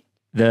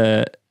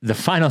the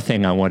final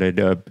thing I wanted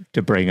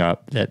to bring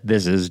up, that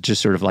this is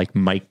just sort of like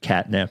Mike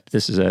catnip.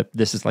 This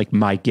is like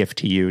my gift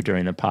to you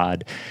during the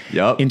pod.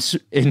 Yep.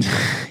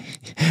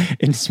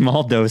 In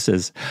small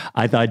doses,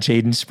 I thought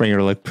Jaden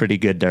Springer looked pretty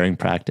good during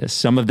practice.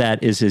 Some of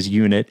that is his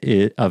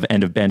unit of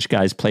end of bench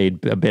guys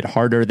played a bit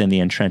harder than the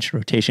entrenched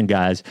rotation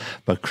guys,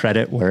 but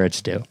credit where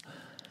it's due.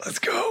 Let's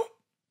go.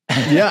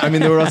 Yeah, I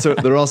mean, there were also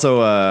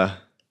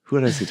who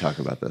did I see talk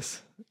about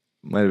this?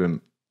 Might have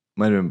been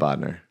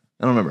Bodner.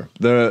 I don't remember.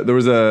 There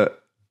was a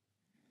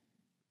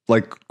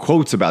like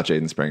quotes about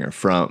Jaden Springer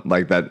from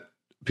like that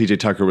PJ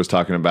Tucker was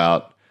talking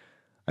about.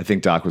 I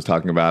think Doc was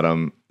talking about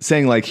him,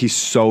 saying like he's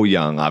so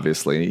young.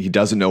 Obviously, he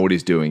doesn't know what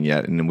he's doing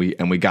yet, and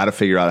we got to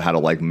figure out how to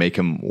like make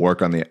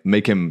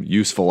him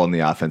useful on the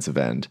offensive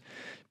end,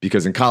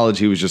 because in college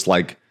he was just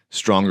like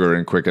stronger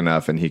and quick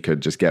enough, and he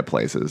could just get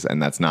places,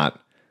 and it's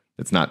not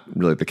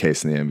really the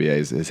case in the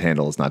NBA. His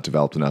handle is not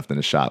developed enough than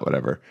his shot,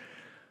 whatever.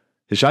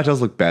 His shot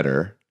does look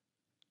better,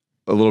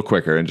 a little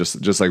quicker, and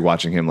just like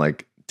watching him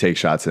like take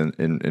shots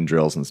in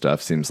drills and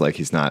stuff, seems like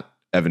he's not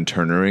Evan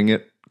Turnering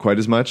it quite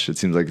as much. It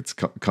seems like it's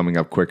coming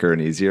up quicker and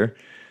easier.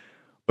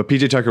 But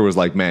PJ Tucker was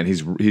like, man,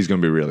 he's going to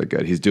be really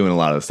good. He's doing a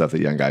lot of the stuff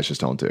that young guys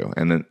just don't do.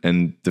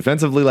 And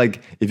defensively,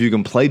 like if you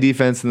can play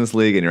defense in this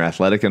league and you're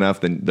athletic enough,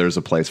 then there's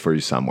a place for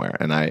you somewhere.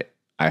 And I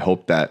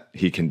hope that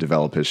he can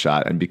develop his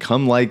shot and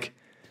become like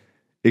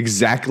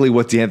exactly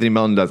what D'Anthony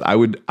Melton does. I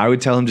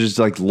would tell him to just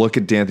like look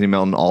at D'Anthony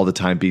Melton all the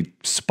time, be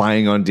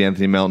spying on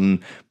D'Anthony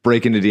Melton,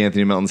 break into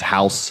D'Anthony Melton's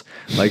house,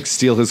 like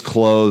steal his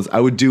clothes. I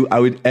would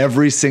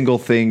every single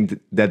thing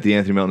that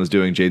D'Anthony Melton is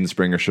doing, Jaden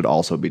Springer should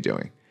also be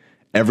doing.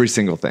 Every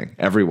single thing,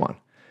 everyone.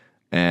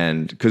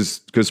 And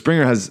because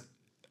Springer has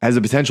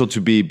the potential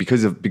to be,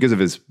 because of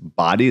his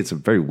body, it's a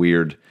very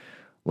weird,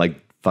 like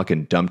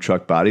fucking dump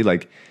truck body.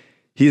 Like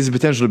he has the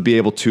potential to be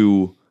able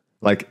to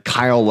like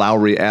Kyle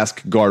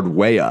Lowry-esque guard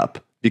way up,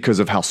 because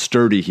of how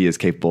sturdy he is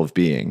capable of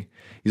being.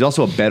 He's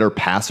also a better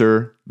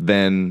passer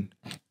than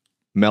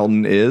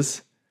Melton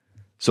is.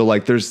 So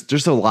like there's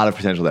just a lot of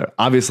potential there.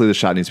 Obviously the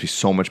shot needs to be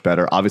so much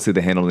better. Obviously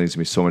the handle needs to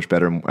be so much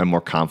better and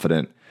more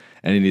confident.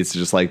 And he needs to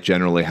just like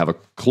generally have a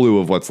clue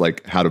of what's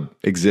like how to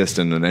exist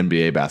in an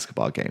NBA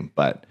basketball game.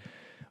 But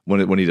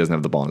when he doesn't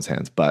have the ball in his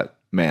hands, but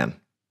man,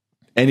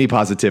 any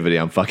positivity,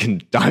 I'm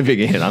fucking diving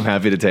in. I'm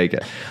happy to take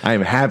it. I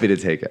am happy to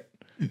take it.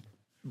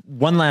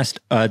 One last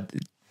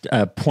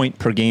point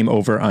per game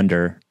over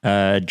under.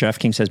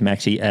 DraftKings has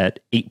Maxey at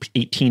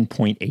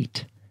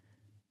 18.8.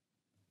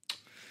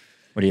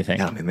 What do you think?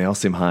 Yeah, I mean, they all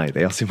seem high.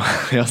 They all seem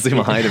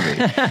high to me.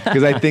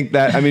 Because I think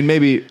that, I mean,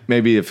 maybe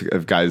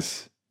if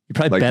guys, you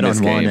probably like bet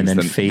on one and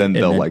then fade, and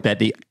then like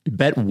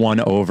bet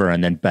one over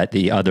and then bet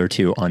the other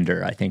two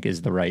under, I think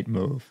is the right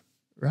move,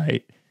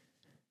 right?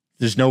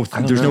 There's no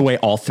way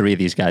all three of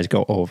these guys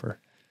go over.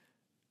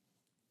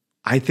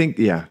 I think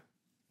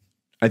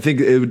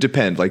it would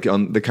depend, like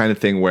on the kind of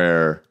thing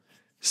where,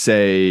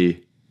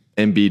 say,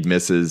 Embiid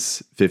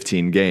misses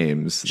 15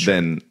 games, sure,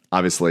 then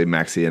obviously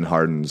Maxey and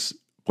Harden's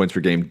points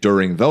per game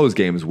during those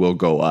games will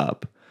go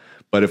up.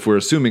 But if we're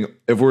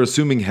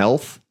assuming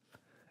health,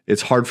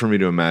 it's hard for me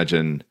to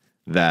imagine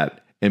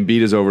that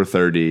Embiid is over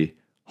 30,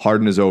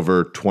 Harden is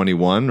over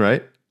 21,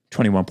 right?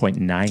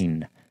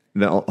 21.9.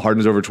 Then Harden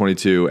is over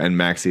 22, and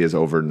Maxey is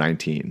over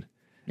 19.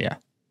 Yeah,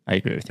 I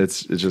agree with you.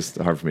 It's just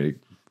hard for me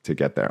to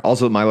get there.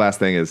 Also, my last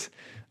thing is,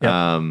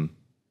 yep,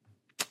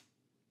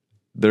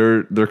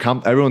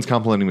 everyone's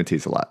complimenting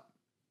Matisse a lot.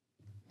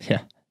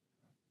 Yeah.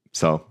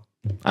 So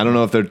I don't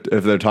know if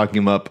they're talking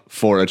him up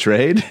for a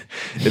trade.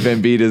 if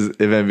Embiid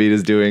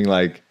is doing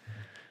like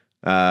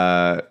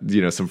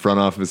some front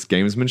office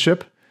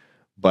gamesmanship,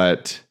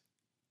 but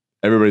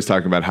everybody's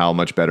talking about how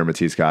much better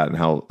Matisse got and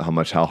how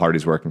hard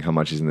he's working, how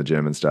much he's in the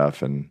gym and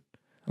stuff. And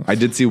I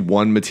did see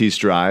one Matisse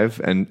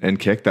drive and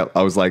kick that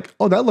I was like,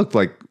 oh, that looked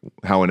like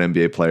how an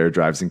NBA player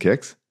drives and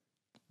kicks.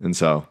 And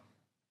so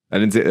I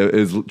didn't say it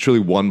was truly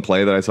one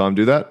play that I saw him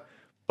do that.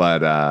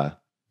 But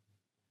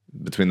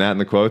between that and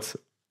the quotes,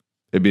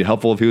 it'd be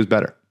helpful if he was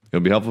better. It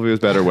would be helpful if he was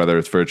better, whether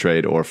it's for a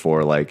trade or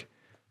for like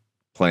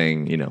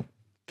playing,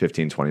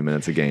 15, 20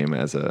 minutes a game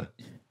as a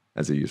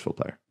useful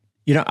player.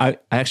 I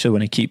actually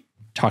want to keep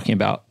talking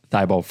about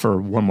Thibault for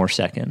one more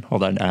second.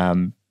 Hold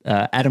on.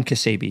 Adam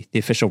Kasabi, the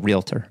official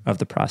realtor of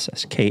the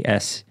process,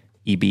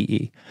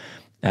 KSEBE.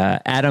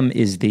 Adam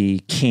is the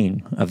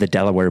king of the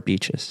Delaware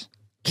beaches.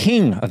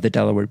 king of the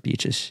Delaware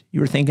beaches. You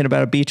were thinking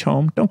about a beach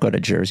home? Don't go to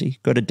Jersey.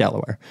 Go to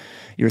Delaware.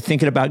 You're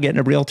thinking about getting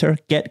a realtor?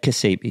 Get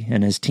Kasabi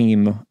and his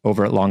team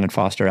over at Long and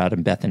Foster out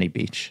in Bethany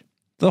Beach.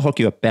 They'll hook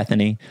you up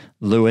Bethany,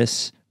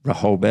 Lewis,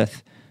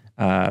 Rehoboth.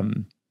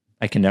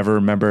 I can never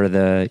remember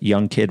the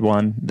young kid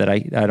one that I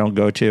don't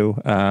go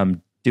to.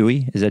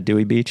 Dewey, is that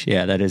Dewey Beach?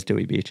 Yeah, that is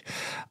Dewey Beach.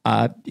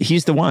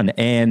 He's the one.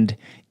 And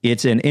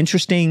it's an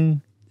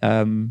interesting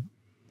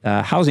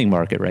housing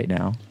market right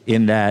now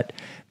in that,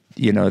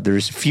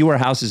 there's fewer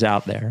houses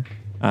out there.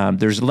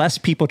 There's less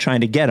people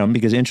trying to get them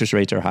because interest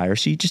rates are higher.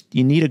 So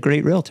you need a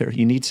great realtor.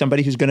 You need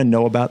somebody who's going to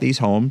know about these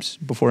homes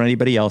before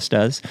anybody else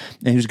does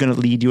and who's going to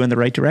lead you in the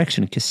right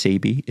direction.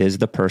 Kasabi is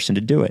the person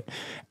to do it.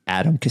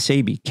 Adam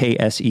Kasabi,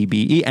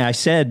 Ksebe. And I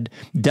said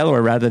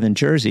Delaware rather than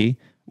Jersey.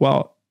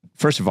 Well,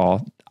 first of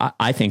all,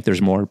 I think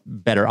there's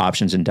better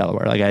options in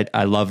Delaware. Like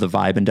I love the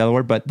vibe in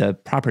Delaware, but the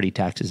property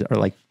taxes are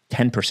like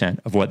 10%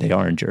 of what they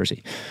are in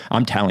Jersey.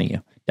 I'm telling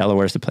you,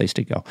 Delaware is the place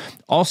to go.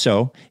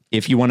 Also,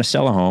 if you want to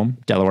sell a home,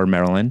 Delaware,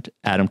 Maryland,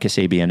 Adam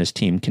Kasabi and his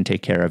team can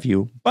take care of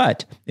you.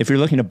 But if you're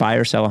looking to buy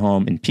or sell a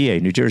home in PA,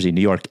 New Jersey, New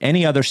York,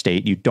 any other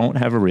state, you don't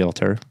have a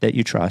realtor that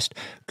you trust,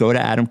 go to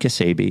Adam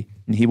Kasabi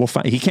and he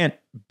can't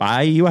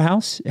buy you a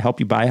house,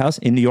 help you buy a house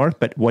in New York,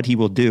 but what he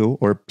will do,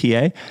 or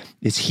PA,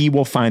 is he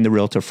will find the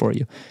realtor for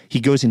you. He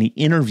goes and he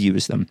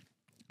interviews them.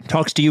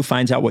 Talks to you,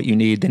 finds out what you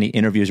need, then he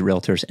interviews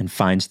realtors and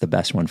finds the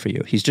best one for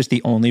you. He's just the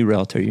only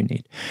realtor you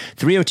need.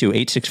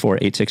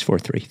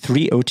 302-864-8643.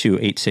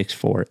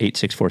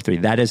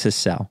 302-864-8643. That is his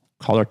cell.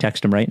 Call or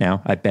text him right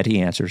now. I bet he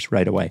answers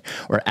right away.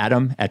 Or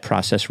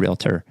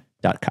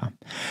adam@processrealtor.com.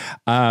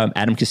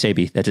 Adam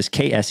Kasabi, that is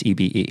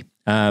Ksebe.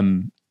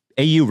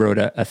 AU wrote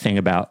a thing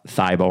about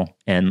Thibault,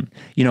 and,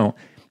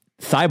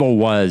 Thibault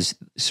was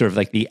sort of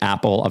like the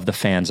apple of the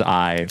fan's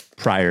eye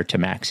prior to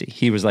Maxey.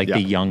 He was like the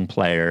young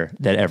player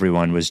that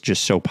everyone was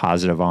just so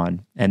positive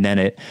on. And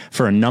then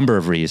for a number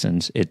of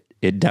reasons,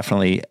 it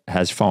definitely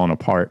has fallen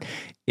apart.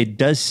 It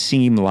does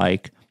seem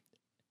like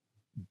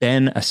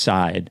Ben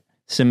aside,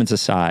 Simmons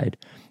aside,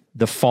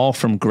 the fall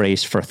from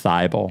grace for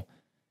Thibault,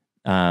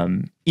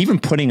 even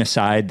putting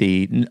aside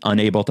the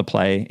unable to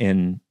play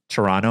in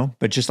Toronto,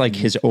 but just like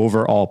his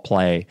overall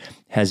play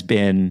has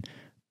been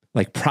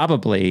like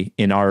probably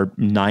in our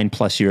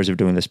 9+ years of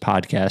doing this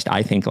podcast,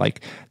 I think like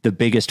the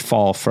biggest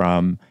fall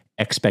from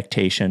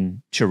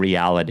expectation to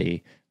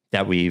reality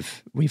that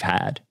we've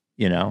had,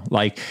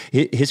 like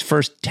his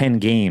first 10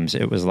 games,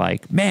 it was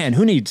like, man,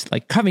 who needs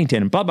like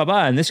Covington and blah, blah,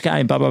 blah. And this guy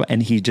and blah, blah, blah.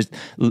 And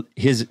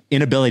his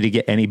inability to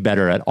get any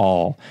better at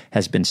all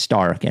has been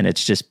stark. And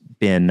it's just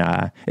been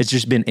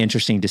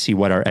interesting to see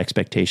what our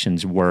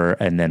expectations were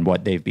and then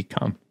what they've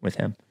become with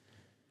him.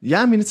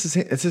 Yeah. I mean, it's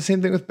the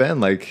same thing with Ben.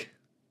 Like,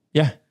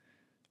 yeah.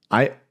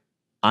 I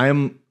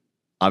am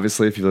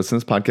obviously, if you listen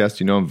to this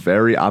podcast, I'm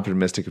very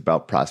optimistic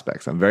about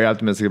prospects. I'm very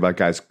optimistic about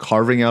guys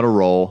carving out a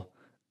role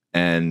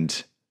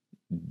and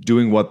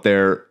doing what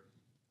they're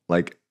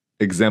like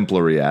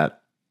exemplary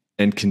at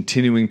and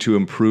continuing to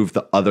improve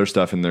the other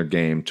stuff in their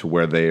game to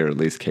where they are at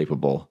least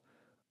capable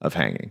of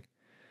hanging.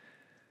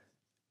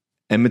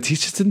 And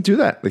Matisse just didn't do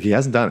that. Like, he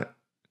hasn't done it.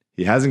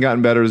 He hasn't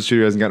gotten better as a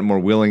shooter. He hasn't gotten more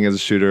willing as a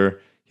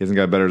shooter. He hasn't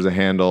got better as a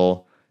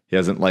handle. He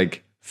hasn't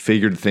like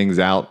figured things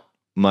out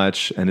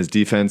much. And his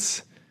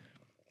defense,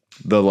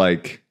 the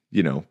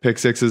pick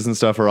sixes and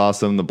stuff are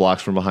awesome. The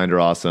blocks from behind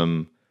are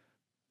awesome.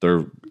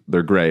 They're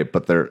great,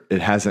 but he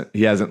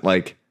hasn't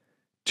like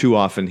too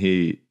often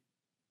he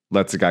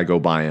lets a guy go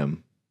by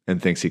him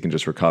and thinks he can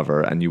just recover.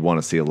 And you want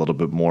to see a little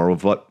bit more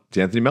of what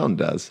D'Anthony Melton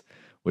does,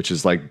 which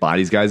is like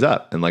bodies guys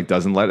up and like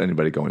doesn't let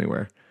anybody go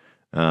anywhere.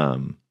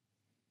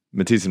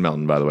 Matisse and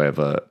Melton, by the way, have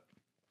a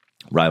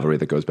rivalry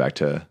that goes back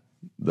to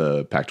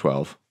the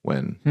Pac-12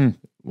 when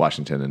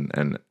Washington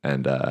and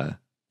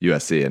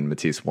USC and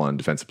Matisse won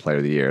Defensive Player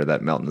of the Year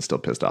that Melton is still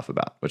pissed off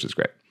about, which is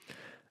great.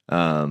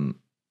 And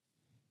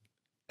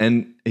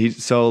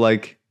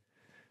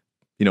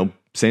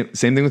same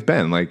thing with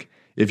Ben. Like,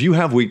 if you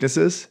have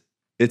weaknesses,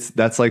 it's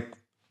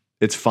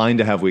fine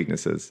to have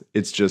weaknesses.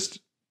 It's just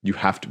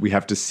we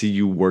have to see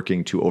you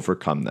working to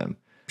overcome them.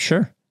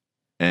 Sure.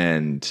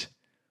 And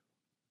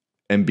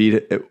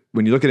Embiid,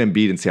 when you look at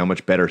Embiid and see how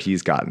much better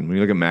he's gotten, when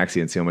you look at Maxey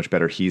and see how much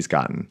better he's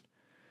gotten,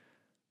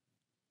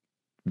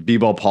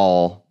 B-ball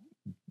Paul,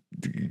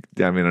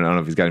 I mean, I don't know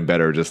if he's gotten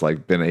better or just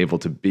like been able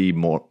to be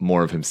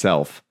more of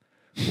himself.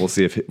 We'll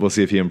see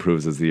if he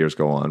improves as the years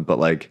go on. But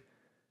like,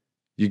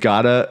 we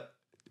gotta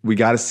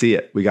see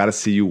it. We gotta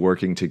see you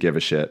working to give a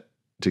shit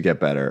to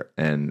get better.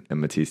 And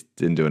Matisse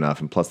didn't do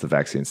enough. And plus the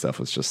vaccine stuff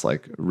was just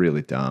like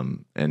really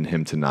dumb. And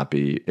him to not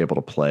be able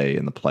to play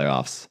in the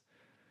playoffs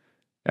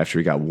after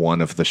he got one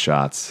of the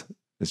shots,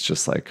 it's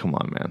just like, come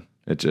on, man.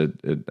 I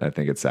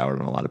think it soured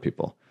on a lot of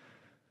people.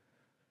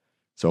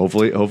 So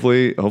hopefully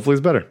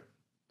it's better.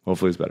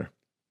 Hopefully it's better.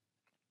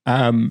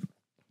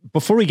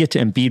 Before we get to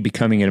Embiid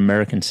becoming an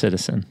American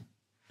citizen,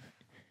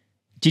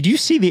 did you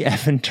see the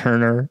Evan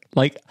Turner?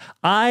 Like,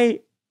 I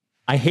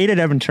hated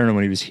Evan Turner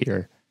when he was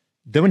here.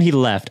 Then when he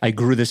left, I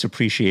grew this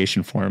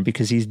appreciation for him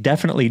because he's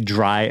definitely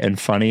dry and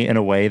funny in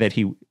a way that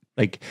he,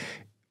 like,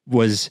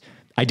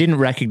 I didn't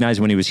recognize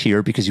when he was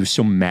here because he was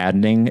so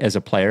maddening as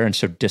a player and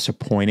so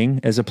disappointing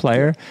as a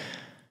player.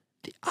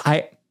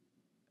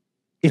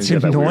 It's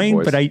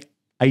annoying, but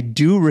I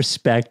do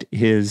respect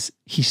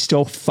he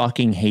still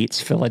fucking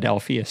hates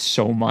Philadelphia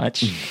so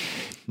much.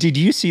 Did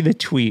you see the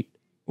tweet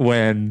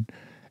when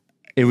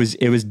it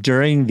was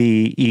during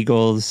the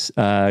Eagles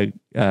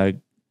Commanders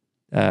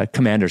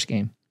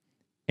game?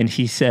 And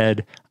he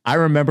said, I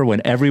remember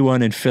when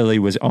everyone in Philly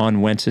was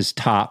on Wentz's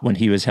top when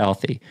he was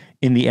healthy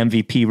in the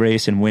MVP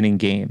race and winning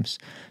games.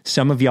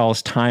 Some of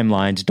y'all's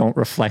timelines don't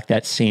reflect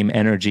that same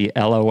energy,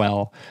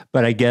 LOL.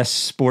 But I guess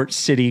Sports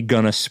City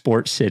gonna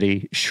Sports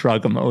City,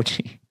 shrug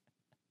emoji.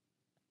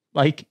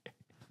 Like,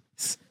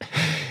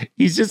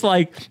 he's just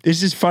like, it's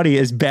just funny.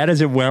 As bad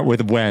as it went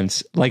with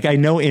Wentz, like, I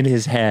know in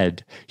his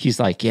head, he's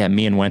like, yeah,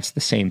 me and Wentz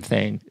the same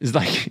thing. It's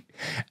like,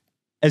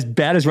 as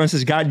bad as Wentz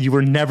has gotten, you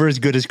were never as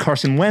good as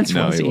Carson Wentz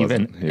was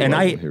even.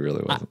 He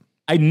really wasn't.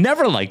 I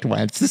never liked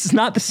Wentz. This is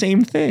not the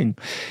same thing.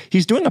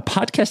 He's doing a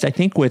podcast, I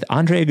think, with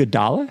Andre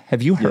Iguodala.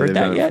 Have you heard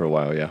that yet? For a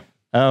while, yeah.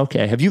 Oh,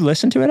 okay. Have you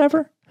listened to it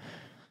ever?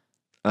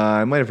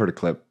 I might have heard a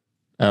clip.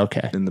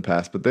 Okay. In the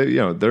past, but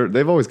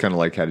they've always kind of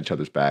like had each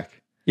other's back.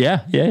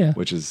 Yeah.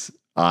 Which is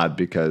odd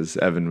because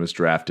Evan was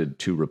drafted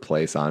to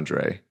replace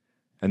Andre,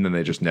 and then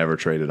they just never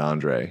traded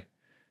Andre,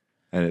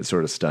 and it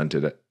sort of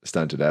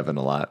stunted Evan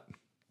a lot.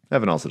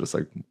 Evan also just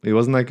he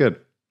wasn't that good.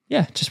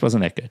 Yeah, just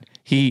wasn't that good.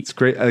 It's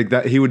great. Like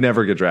that, he would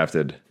never get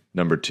drafted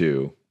number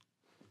 2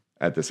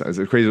 at this. Is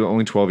it crazy?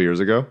 Only 12 years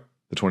ago,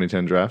 the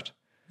 2010 draft.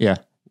 Yeah,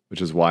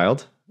 which is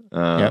wild.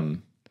 Yep.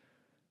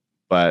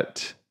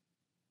 But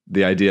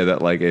the idea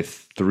that like a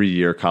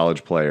 3-year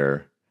college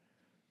player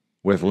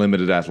with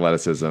limited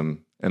athleticism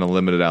and a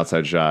limited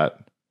outside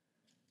shot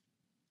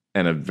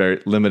and a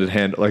very limited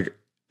hand, like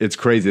it's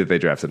crazy that they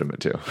drafted him at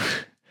 2.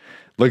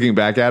 Looking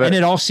back at it. And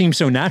it all seemed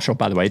so natural,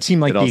 by the way. It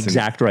seemed like the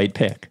exact right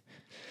pick.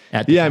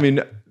 I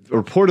mean,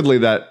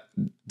 reportedly that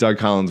Doug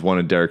Collins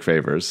wanted Derek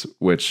Favors,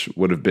 which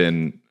would have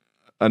been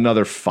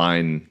another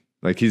fine,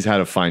 like he's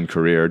had a fine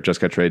career, just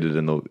got traded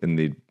in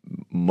the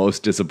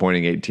most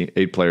disappointing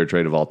 8-player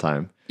trade of all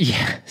time.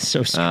 Yeah,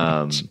 so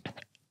strange.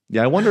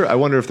 Yeah, I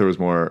wonder if there was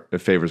more,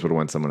 if Favors would have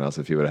went someone else,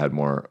 if he would have had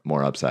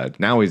more upside.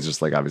 Now he's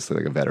just like obviously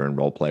like a veteran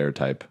role player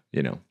type,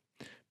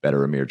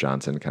 better Amir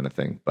Johnson kind of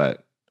thing.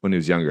 But when he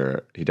was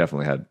younger, he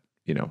definitely had,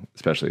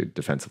 especially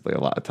defensively,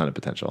 a ton of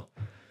potential.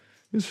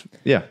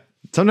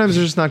 Sometimes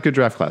there's just not good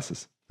draft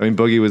classes. I mean,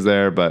 Boogie was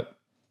there, but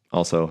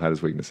also had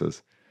his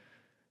weaknesses.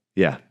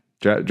 Yeah,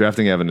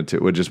 drafting Evan at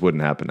 2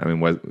 wouldn't happen. I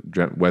mean,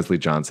 Wesley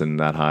Johnson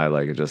that high,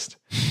 like it just,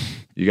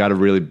 you got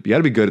to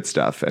be good at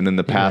stuff. And then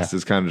the past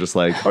is kind of just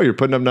like, oh, you're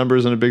putting up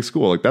numbers in a big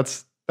school. Like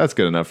that's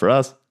good enough for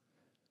us.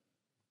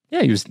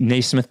 Yeah, he was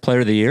Naismith Player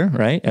of the Year,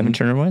 right? Evan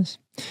Turner was.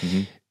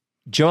 Mm-hmm.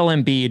 Joel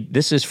Embiid,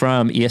 this is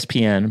from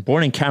ESPN,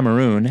 born in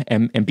Cameroon.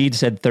 Embiid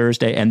said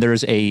Thursday, and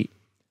there's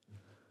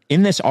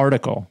in this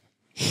article,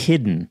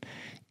 hidden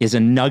is a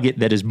nugget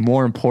that is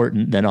more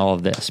important than all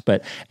of this.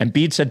 But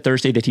Embiid said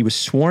Thursday that he was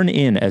sworn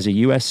in as a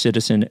U.S.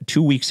 citizen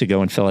 2 weeks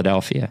ago in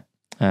Philadelphia.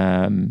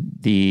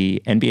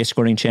 The NBA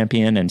scoring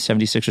champion and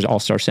 76ers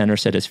All-Star center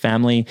said his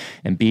family,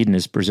 Embiid and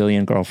his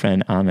Brazilian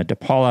girlfriend, Ana de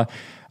Paula,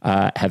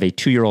 have a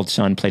 2-year-old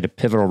son, played a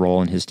pivotal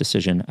role in his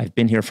decision. I've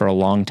been here for a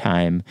long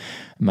time.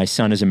 My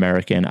son is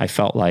American. I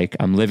felt like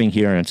I'm living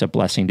here and it's a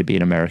blessing to be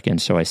an American.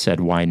 So I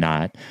said, why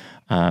not?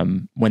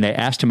 When they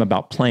asked him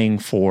about playing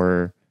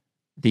for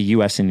the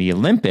U.S. in the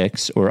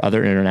Olympics or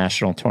other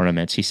international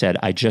tournaments, he said,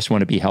 I just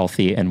want to be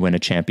healthy and win a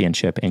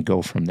championship and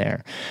go from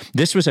there.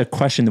 This was a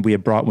question that we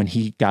had brought when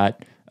he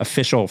got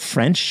official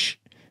French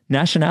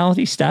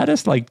nationality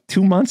status like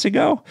 2 months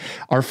ago.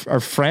 Are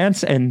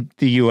France and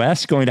the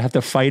U.S. going to have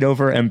to fight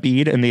over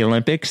Embiid in the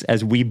Olympics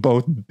as we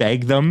both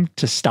beg them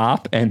to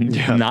stop and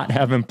not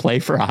have him play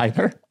for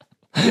either?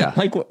 Yeah.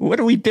 Like, what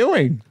are we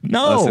doing?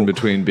 No. Us in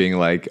between being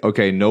like,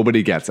 okay,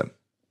 nobody gets him.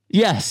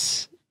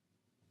 Yes.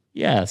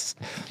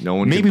 No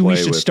one. Maybe we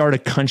should start a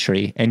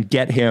country and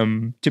get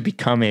him to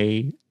become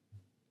a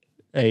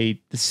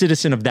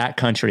citizen of that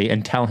country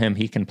and tell him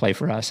he can play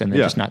for us and then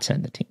just not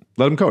send the team.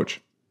 Let him coach.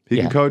 He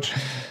can coach.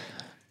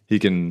 He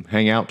can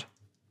hang out.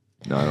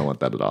 No, I don't want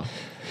that at all.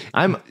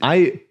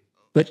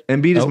 But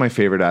Embiid is my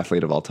favorite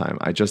athlete of all time.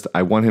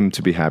 I want him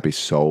to be happy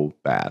so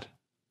bad.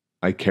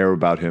 I care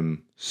about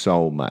him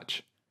so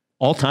much.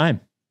 All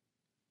time.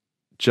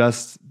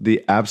 Just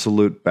the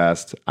absolute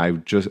best. I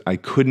would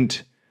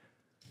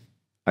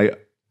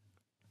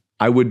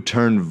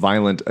turn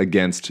violent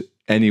against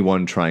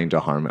anyone trying to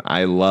harm him.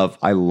 I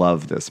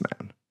love this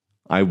man.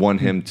 I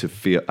want him to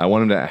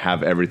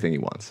have everything he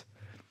wants.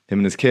 Him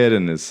and his kid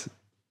and his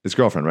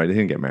girlfriend, right? He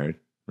didn't get married,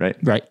 right?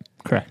 Right.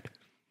 Correct.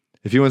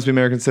 If he wants to be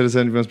American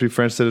citizen, if he wants to be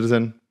French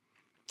citizen,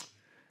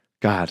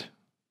 God,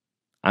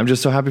 I'm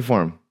just so happy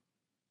for him.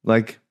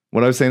 Like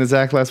what I was saying to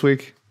Zach last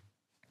week,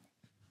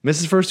 missed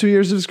his first 2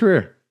 years of his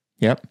career.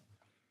 Yep.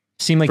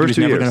 Seemed like he was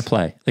never going to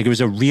play. Like it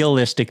was a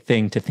realistic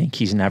thing to think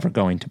he's never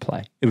going to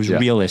play. It was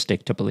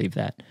realistic to believe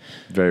that.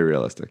 Very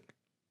realistic.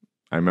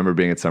 I remember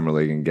being at Summer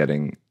League and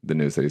getting the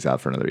news that he's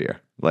out for another year.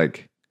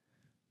 Like,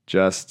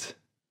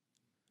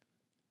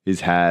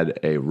 he's had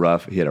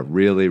he had a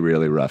really,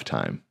 really rough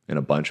time in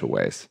a bunch of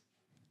ways.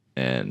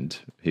 And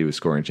he was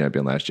scoring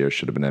champion last year,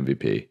 should have been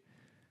MVP.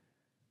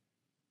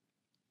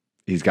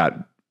 He's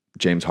got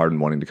James Harden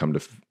wanting to come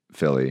to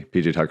Philly,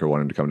 PJ Tucker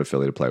wanting to come to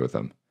Philly to play with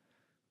him.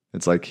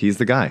 It's like, he's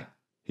the guy.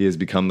 He has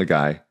become the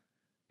guy.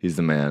 He's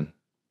the man.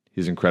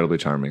 He's incredibly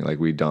charming. Like,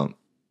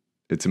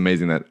 it's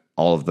amazing that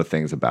all of the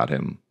things about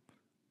him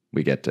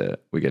we get to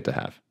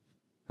have.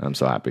 And I'm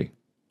so happy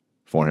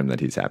for him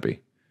that he's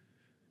happy.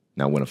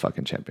 Now win a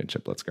fucking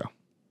championship. Let's go.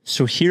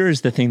 So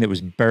here's the thing that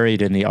was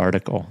buried in the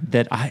article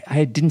that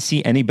I didn't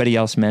see anybody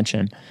else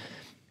mention.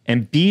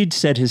 Embiid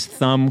said his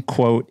thumb,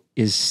 quote,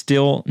 is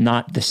still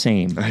not the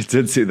same. I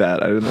did see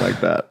that. I didn't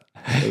like that.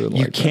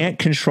 You can't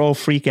control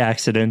freak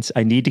accidents.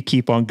 I need to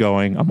keep on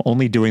going. I'm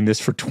only doing this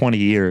for 20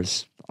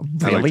 years.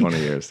 Really? I like 20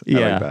 years. Yeah.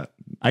 I like that.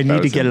 I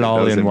need to get it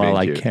all in while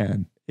I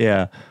can.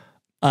 Yeah.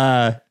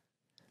 Now,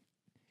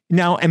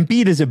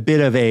 Embiid is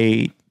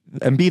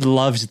Embiid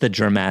loves the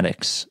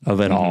dramatics of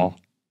it all.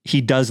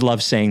 He does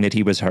love saying that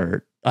he was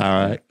hurt.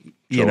 But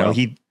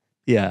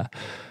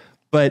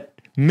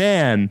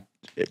man,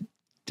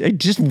 I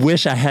just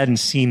wish I hadn't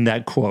seen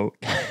that quote.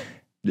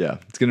 Yeah,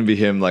 it's going to be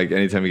him, like,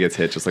 anytime he gets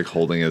hit, just like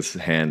holding his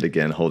hand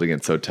again, holding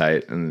it so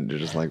tight. And you're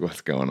just like, what's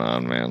going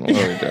on, man? What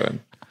are we doing?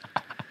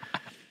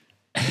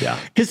 Yeah.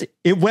 Because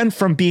it went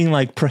from being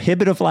like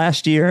prohibitive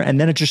last year, and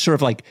then it just sort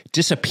of like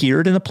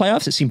disappeared in the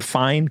playoffs. It seemed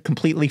fine,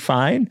 completely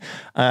fine.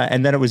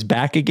 And then it was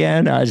back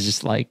again. I was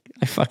just like,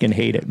 I fucking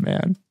hate it,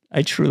 man.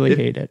 I truly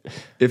hate it.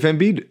 If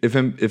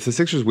the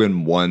Sixers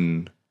win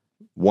one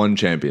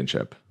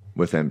championship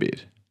with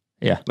Embiid,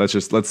 yeah, let's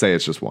say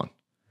it's just one.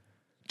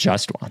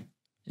 Just one.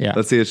 Yeah.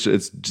 Let's say it's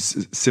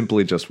just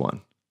simply just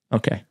one.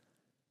 Okay.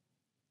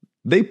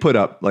 They put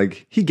up,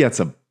 like, he gets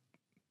a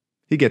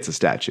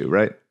statue,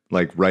 right?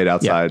 Like, right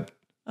outside.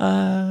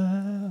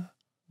 Yeah.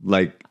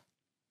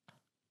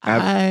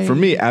 For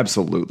me,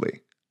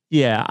 absolutely.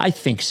 Yeah, I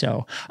think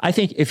so. I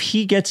think if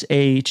he gets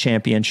a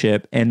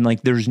championship and,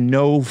 like, there's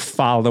no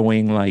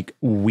following, like,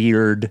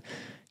 weird,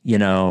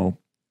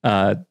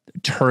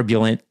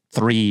 turbulent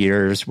 3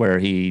 years where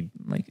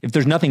if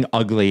there's nothing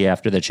ugly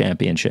after the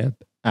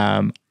championship,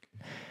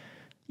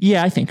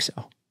 yeah, I think so.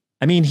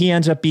 I mean, he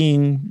ends up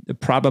being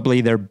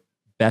probably their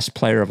best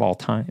player of all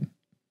time.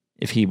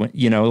 If he went,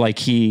 I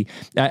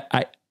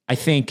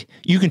think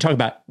you can talk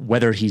about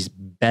whether he's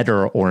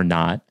better or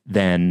not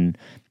than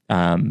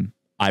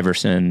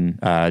Iverson,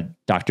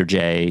 Dr.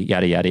 J,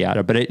 yada, yada,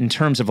 yada. But in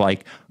terms of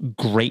like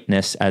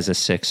greatness as a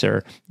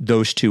Sixer,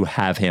 those two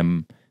have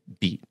him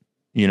beat,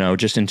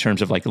 just in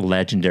terms of like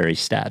legendary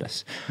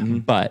status. Mm-hmm.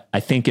 But I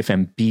think if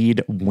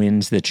Embiid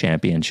wins the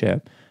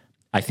championship,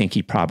 I think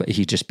he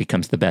just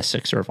becomes the best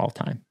Sixer of all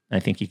time. I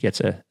think he gets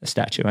a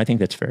statue. I think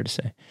that's fair to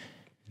say.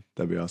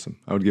 That'd be awesome.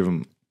 I would give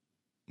him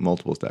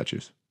multiple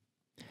statues.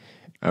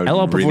 I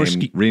would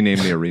rename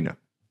the arena.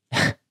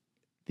 The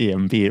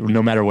Embiid,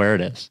 no matter where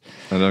it is.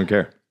 I don't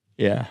care.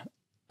 Yeah.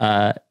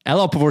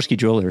 LL Pavorsky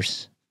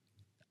Jewelers,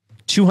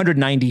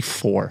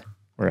 294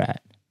 we're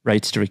at.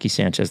 Writes to Ricky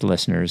Sanchez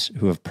listeners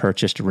who have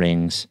purchased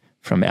rings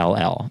from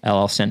LL.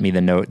 LL sent me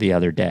the note the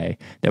other day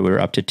that we were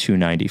up to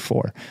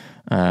 294.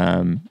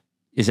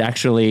 Is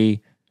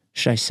actually,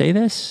 should I say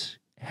this?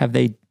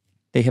 They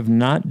have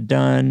not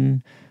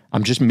done,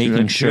 I'm just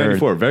making sure.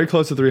 294, very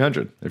close to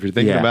 300. If you're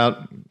thinking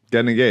about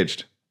getting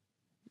engaged,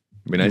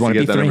 it'd be nice to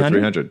get that number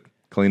 300.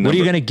 Clean number. What are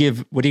you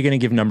going to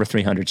give number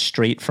 300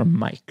 straight from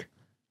Mike?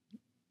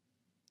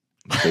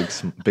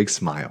 Big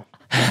smile.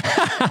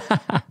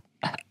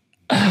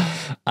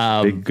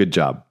 Good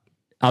job.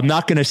 I'm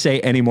not going to say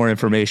any more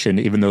information,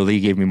 even though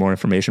Lee gave me more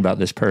information about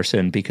this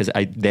person, because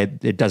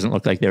it doesn't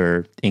look like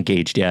they're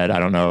engaged yet. I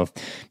don't know if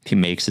he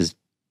makes his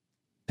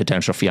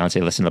potential fiance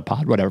listen to the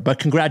pod, whatever. But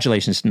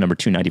congratulations to number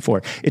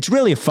 294. It's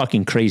really a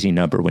fucking crazy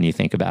number when you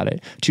think about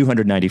it.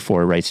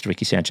 294 writes to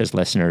Ricky Sanchez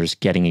listeners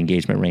getting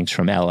engagement rings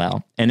from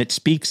LL. And it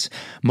speaks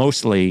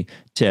mostly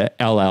to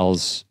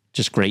LL's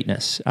just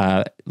greatness.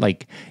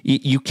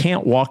 You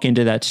can't walk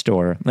into that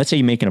store. Let's say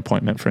you make an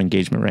appointment for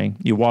engagement ring.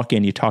 You walk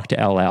in, you talk to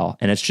LL,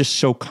 and it's just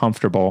so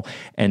comfortable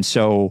and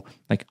so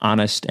like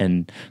honest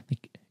and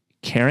like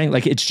caring.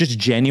 Like it's just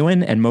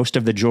genuine. And most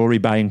of the jewelry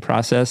buying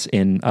process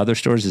in other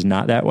stores is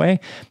not that way.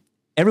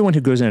 Everyone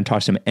who goes in and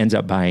talks to him ends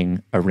up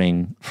buying a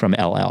ring from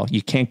LL.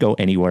 You can't go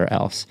anywhere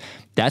else.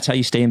 That's how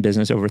you stay in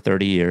business over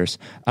 30 years.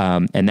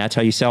 And that's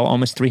how you sell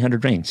almost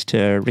 300 rings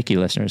to Ricky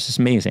listeners. It's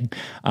amazing.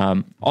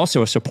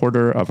 Also a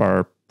supporter of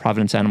our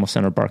Providence Animal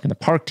Center Bark in the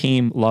Park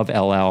team. Love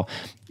LL.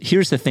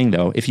 Here's the thing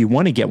though. If you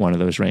want to get one of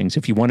those rings,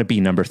 if you want to be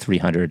number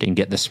 300 and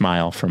get the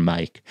smile from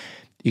Mike,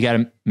 you got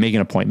to make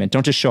an appointment.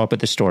 Don't just show up at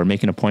the store,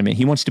 make an appointment.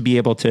 He wants to be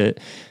able to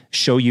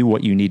show you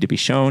what you need to be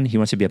shown. He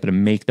wants to be able to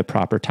make the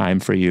proper time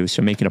for you.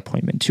 So make an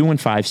appointment.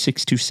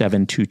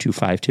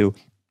 215-627-2252.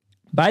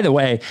 By the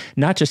way,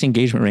 not just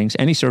engagement rings,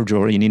 any sort of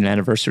jewelry. You need an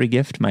anniversary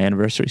gift. My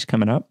anniversary is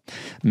coming up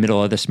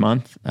middle of this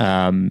month.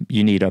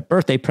 You need a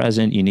birthday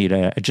present. You need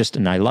just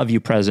an I love you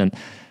present.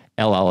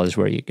 LL is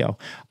where you go.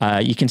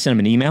 You can send him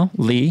an email,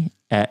 Lee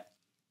at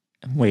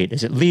wait,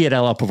 is it Lee at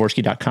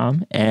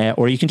llpavorsky.com?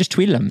 Or you can just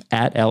tweet him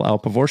at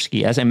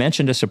llpavorsky. As I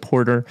mentioned, a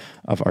supporter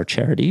of our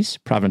charities,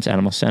 Providence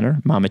Animal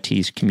Center, Mama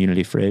T's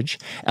Community Fridge,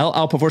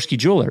 LL Pavorsky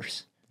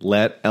Jewelers.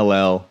 Let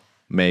LL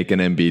make an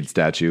Embiid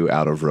statue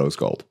out of rose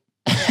gold.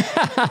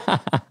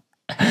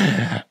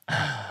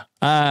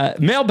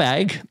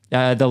 Mailbag,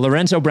 the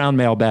Lorenzo Brown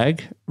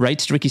mailbag,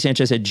 writes to Ricky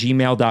Sanchez at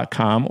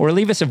gmail.com, or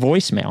leave us a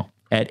voicemail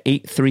at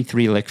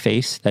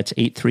 833-LICK-FACE. That's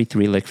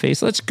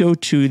 833-LICK-FACE. Let's go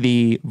to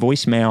the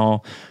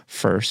voicemail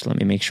first. Let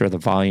me make sure the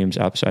volume's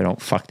up so I don't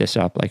fuck this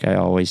up like I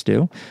always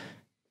do.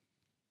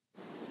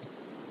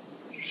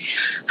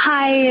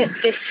 Hi,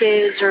 this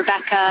is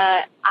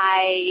Rebecca.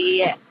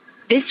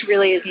 This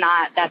really is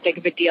not that big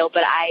of a deal,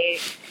 but I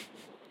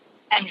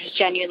am just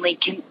genuinely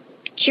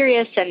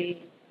curious and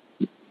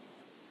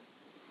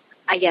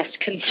I guess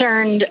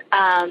concerned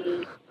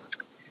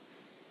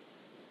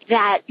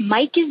that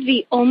Mike is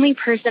the only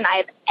person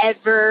I've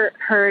ever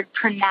heard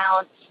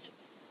pronounce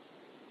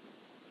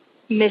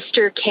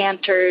Mr.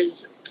 Cantor's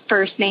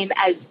first name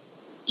as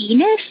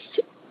Enos.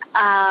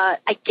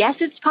 I guess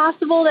it's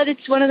possible that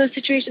it's one of those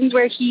situations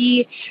where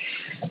he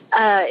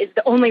is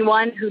the only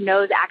one who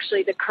knows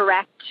actually the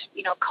correct,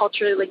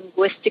 culturally,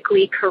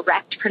 linguistically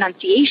correct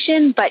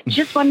pronunciation. But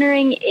just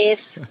wondering if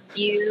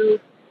you,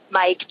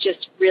 Mike,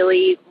 just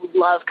really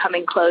love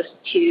coming close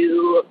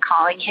to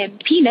calling him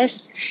penis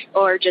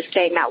or just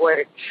saying that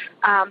word.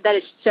 That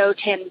is so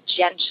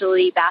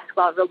tangentially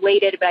basketball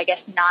related, but I guess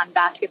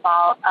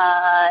non-basketball.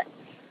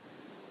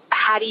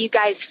 How do you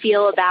guys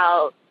feel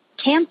about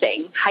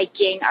camping,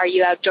 hiking? Are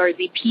you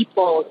outdoorsy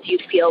people? Do you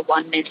feel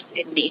oneness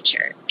in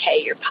nature?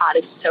 Okay, your pod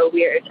is so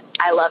weird.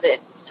 I love it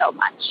so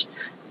much.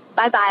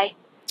 Bye-bye.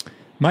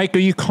 Mike, are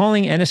you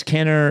calling Enes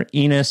Kanter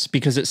Enos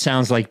because it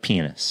sounds like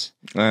penis?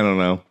 I don't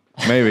know.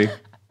 Maybe.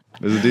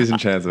 There's a decent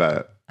chance about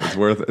it.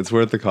 It's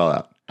worth the call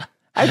out.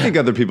 I think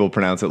other people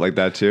pronounce it like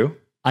that too.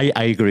 I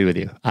agree with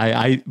you.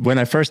 I when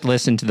I first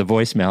listened to the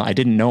voicemail, I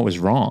didn't know it was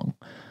wrong.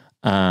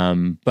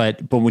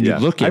 But when you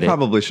look at it, I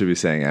probably should be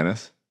saying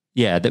Ennis.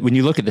 Yeah, that when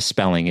you look at the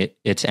spelling,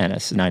 it's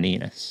Ennis, not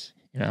Enos.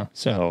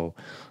 So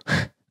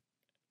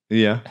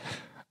yeah,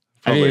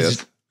 probably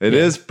is. It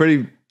is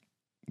pretty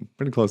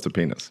close to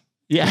penis.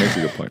 Yeah, makes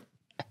a good point.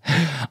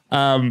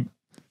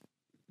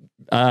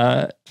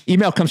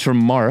 Email comes from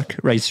Mark,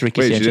 writes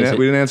Ricky Sanchez.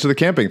 We didn't answer the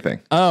camping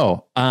thing.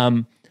 Oh,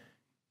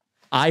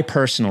 I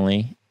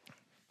personally,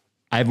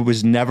 I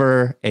was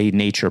never a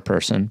nature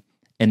person,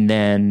 and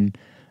then.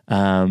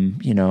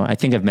 I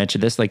think I've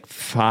mentioned this, like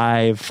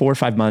 4 or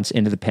 5 months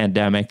into the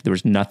pandemic, there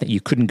was nothing,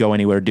 you couldn't go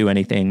anywhere, do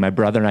anything. My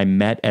brother and I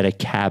met at a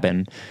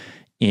cabin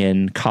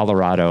in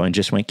Colorado and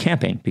just went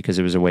camping because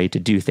it was a way to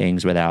do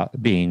things without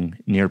being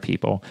near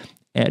people,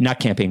 not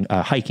camping,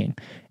 hiking.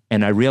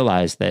 And I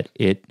realized that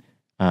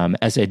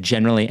as a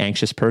generally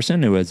anxious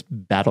person who has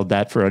battled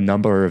that for a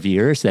number of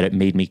years, that it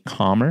made me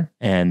calmer.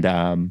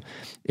 And,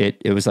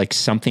 it was like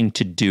something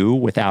to do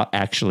without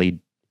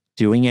actually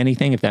doing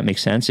anything, if that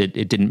makes sense. It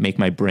didn't make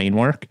my brain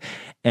work.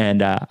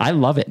 And I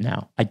love it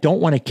now. I don't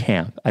want to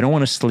camp. I don't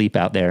want to sleep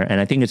out there. And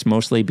I think it's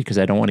mostly because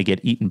I don't want to get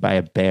eaten by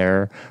a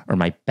bear or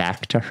my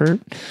back to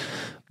hurt.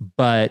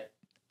 But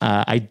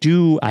I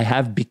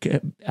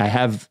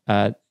have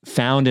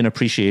found an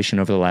appreciation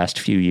over the last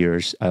few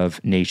years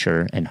of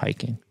nature and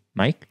hiking.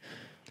 Mike?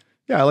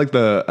 Yeah, I like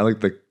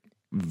the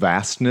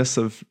vastness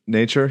of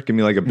nature. Give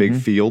me like a big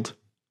field.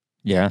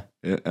 Yeah.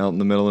 Out in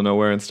the middle of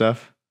nowhere and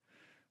stuff.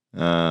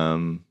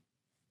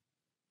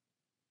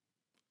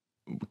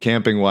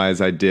 Camping wise,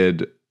 I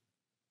did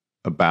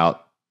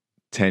about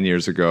 10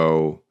 years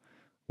ago,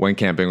 went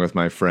camping with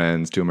my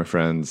friends, 2 of my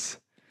friends,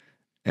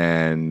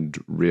 and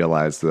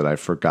realized that I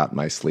forgot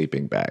my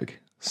sleeping bag.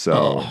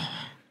 So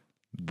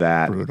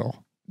that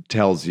brutal.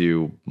 Tells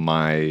you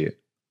my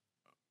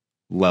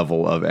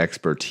level of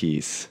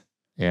expertise.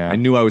 Yeah. I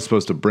knew I was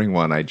supposed to bring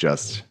one. I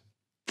didn't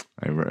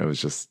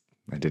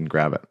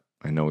grab it.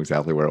 I know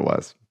exactly where it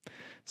was.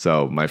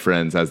 So my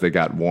friends, as they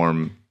got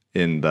warm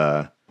in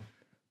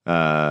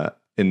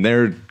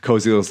their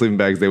cozy little sleeping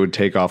bags, they would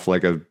take off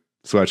like a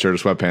sweatshirt or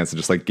sweatpants and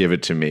just like give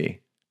it to me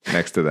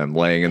next to them,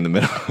 laying in the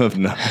middle of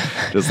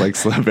just like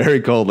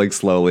very cold, like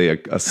slowly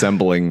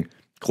assembling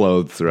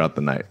clothes throughout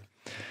the night.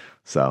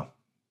 So,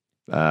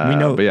 we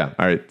know. But yeah,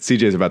 all right.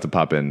 CJ's about to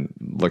pop in,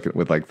 looking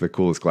with like the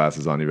coolest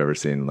glasses on you've ever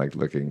seen, like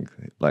looking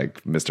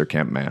like Mr.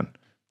 Camp Man.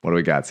 What do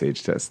we got,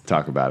 CJ? Let's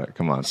talk about it.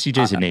 Come on.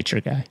 CJ's a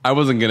nature guy. I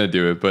wasn't gonna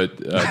do it, but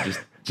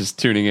just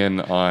tuning in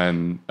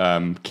on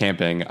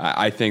camping,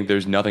 I think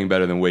there's nothing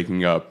better than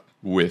waking up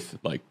with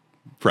like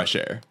fresh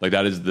air. Like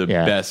that is the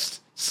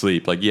best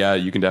sleep. Like, yeah,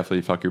 you can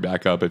definitely fuck your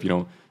back up if you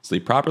don't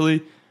sleep properly,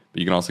 but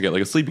you can also get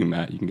like a sleeping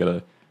mat. You can get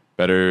a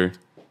better.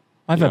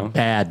 I have a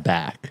bad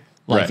back.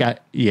 Like right.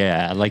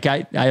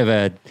 I have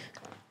a,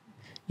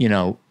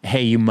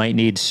 hey, you might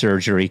need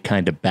surgery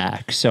kind of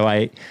back. So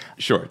I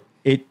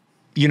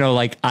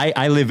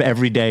live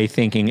every day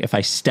thinking if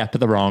I step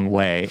the wrong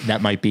way,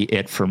 that might be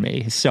it for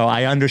me. So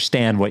I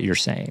understand what you're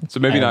saying. So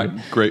maybe not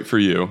great for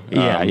you.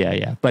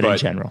 Yeah. But in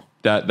general,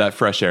 that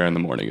fresh air in the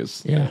morning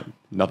is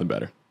nothing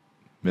better.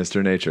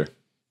 Mr. Nature.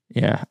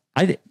 Yeah.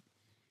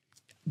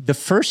 The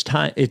first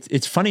time,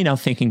 it's funny now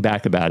thinking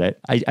back about it.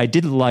 I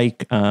did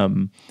like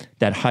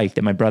that hike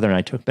that my brother and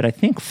I took, but I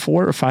think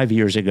 4 or 5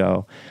 years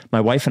ago,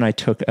 my wife and I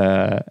took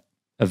a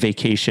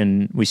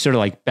vacation. We sort of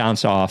like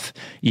bounce off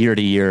year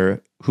to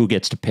year who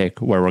gets to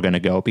pick where we're going to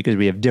go because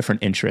we have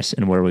different interests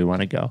in where we want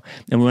to go.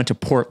 And we went to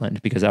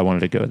Portland because I wanted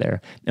to go there.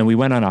 And we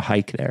went on a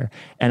hike there.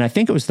 And I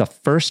think it was the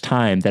first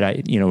time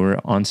that we were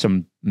on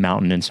some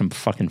mountain in some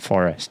fucking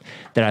forest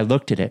that I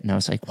looked at it and I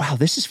was like, wow,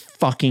 this is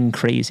fucking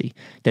crazy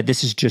that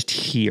this is just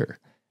here.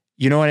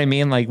 You know what I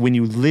mean? Like when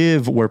you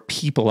live where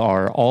people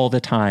are all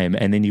the time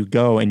and then you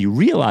go and you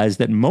realize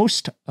that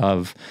most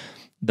of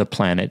the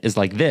planet is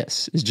like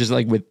this. It's just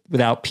like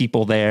without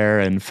people there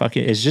and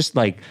fucking, it's just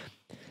like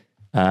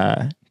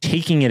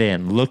taking it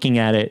in, looking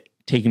at it,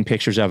 taking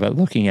pictures of it,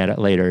 looking at it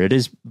later. It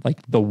is like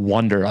the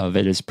wonder of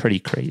it is pretty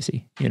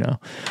crazy.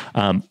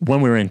 When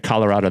we were in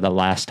Colorado the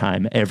last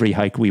time, every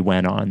hike we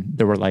went on,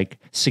 there were like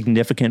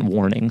significant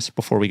warnings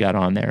before we got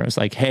on there. It was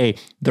like, hey,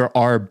 there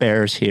are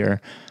bears here.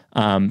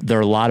 There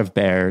are a lot of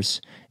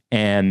bears.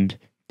 And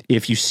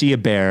if you see a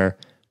bear,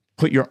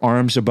 put your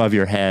arms above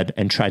your head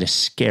and try to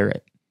scare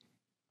it.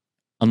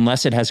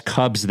 Unless it has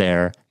cubs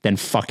there, then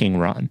fucking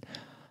run.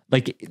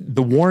 Like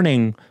the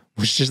warning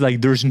was just like,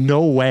 there's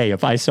no way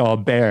if I saw a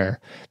bear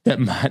that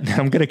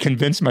I'm going to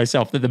convince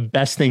myself that the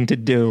best thing to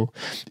do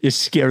is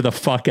scare the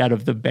fuck out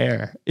of the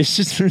bear. It's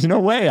just, there's no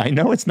way. I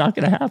know it's not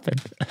going to happen.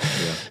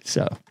 Yeah.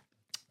 So,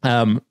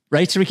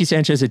 writes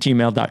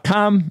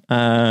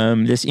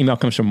RickySanchez@gmail.com. This email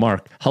comes from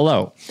Mark.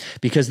 Hello.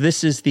 Because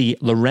this is the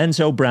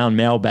Lorenzo Brown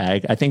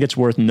mailbag, I think it's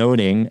worth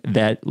noting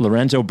that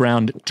Lorenzo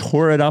Brown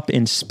tore it up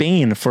in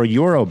Spain for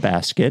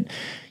Eurobasket.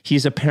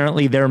 He's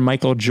apparently their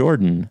Michael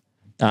Jordan.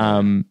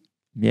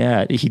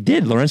 Yeah, he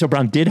did. Lorenzo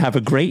Brown did have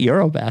a great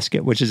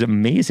Eurobasket, which is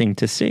amazing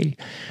to see.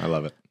 I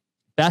love it.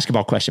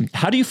 Basketball question.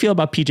 How do you feel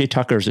about PJ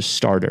Tucker as a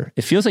starter?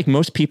 It feels like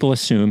most people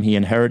assume he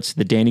inherits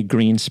the Danny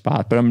Green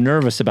spot, but I'm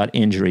nervous about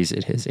injuries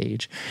at his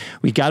age.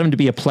 We got him to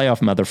be a playoff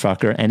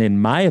motherfucker, and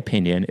in my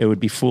opinion, it would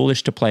be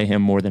foolish to play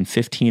him more than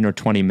 15 or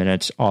 20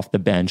 minutes off the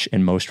bench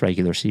in most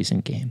regular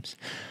season games.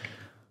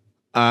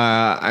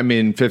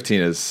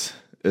 15 is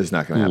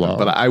not going to happen,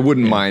 but I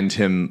wouldn't mind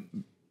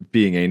him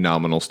being a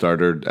nominal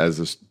starter as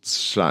a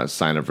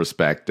sign of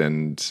respect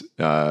and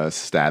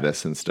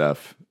status and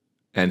stuff,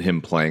 and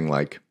him playing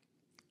like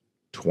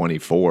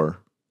 24,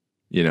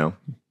 I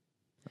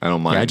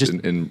don't mind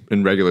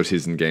in regular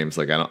season games.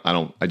 Like I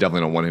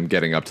definitely don't want him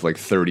getting up to like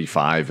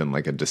 35 in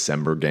like a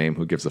December game.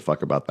 Who gives a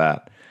fuck about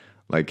that?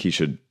 Like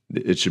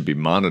it should be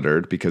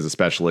monitored because,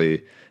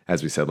 especially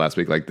as we said last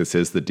week, like this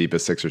is the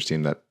deepest Sixers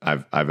team that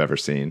I've ever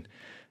seen.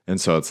 And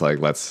so it's like,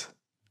 let's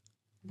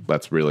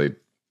really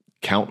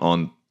count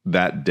on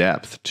that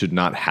depth to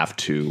not have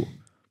to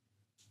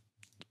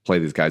play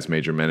these guys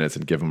major minutes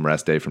and give them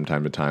rest day from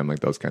time to time,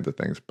 like those kinds of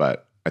things.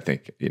 But I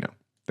think,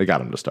 they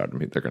got him to start him.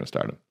 They're going to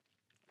start him.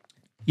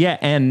 Yeah.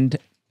 And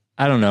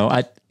I don't know.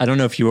 I don't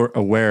know if you were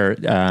aware,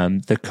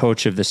 the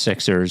coach of the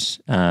Sixers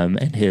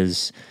and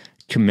his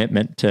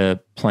commitment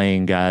to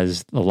playing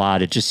guys a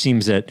lot. It just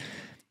seems that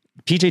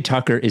PJ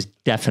Tucker is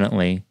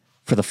definitely,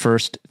 for the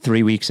first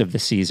 3 weeks of the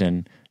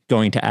season,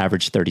 going to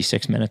average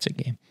 36 minutes a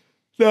game.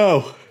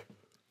 No.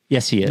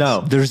 Yes, he is.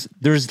 No.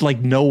 There's like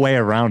no way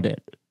around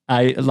it.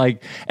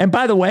 And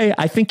by the way,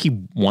 I think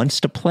he wants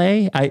to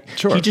play.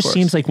 He just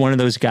seems like one of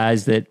those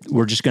guys that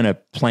we're just going to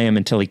play him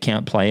until he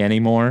can't play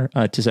anymore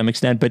to some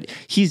extent. But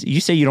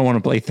you say you don't want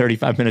to play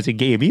 35 minutes a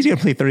game. He's going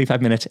to play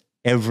 35 minutes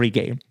every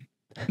game.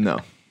 No,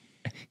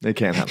 it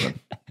can't happen.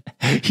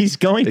 He's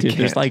going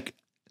to.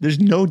 There's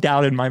no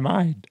doubt in my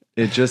mind.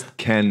 It just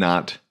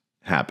cannot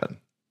happen.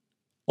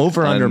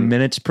 Over under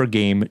minutes per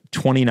game,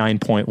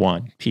 29.1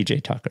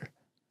 PJ Tucker.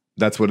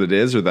 That's what it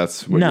is, or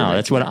that's what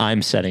that's what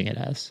I'm setting it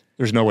as.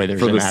 There's no way there's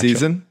for the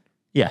season.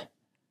 Yeah,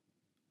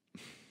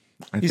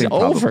 He's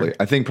over.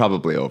 I think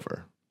probably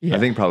over. Yeah. I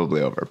think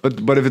probably over.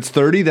 But if it's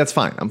 30, that's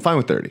fine. I'm fine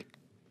with 30.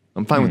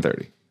 I'm fine with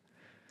 30.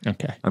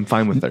 Okay. I'm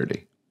fine with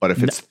 30. But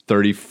if it's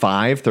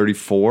 35,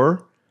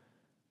 34,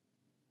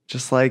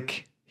 just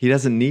like he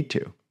doesn't need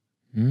to.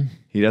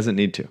 He doesn't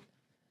need to.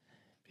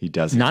 He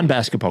doesn't.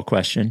 Non-basketball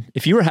question.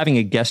 If you were having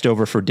a guest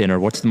over for dinner,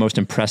 what's the most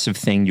impressive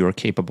thing you're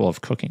capable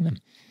of cooking them?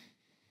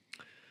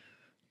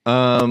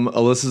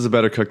 Alyssa's a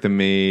better cook than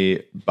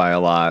me by a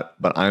lot,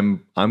 but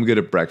I'm good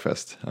at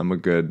breakfast. I'm a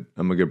good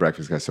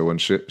breakfast guy. So when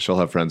she'll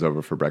have friends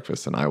over for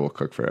breakfast, and I will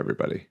cook for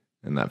everybody,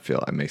 and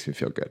it makes me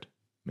feel good.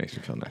 Makes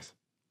me feel nice.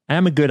 I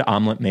am a good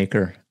omelet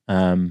maker.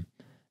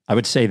 I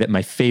would say that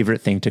my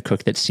favorite thing to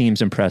cook that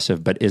seems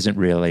impressive but isn't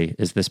really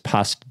is this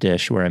pasta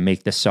dish where I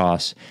make the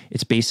sauce.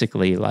 It's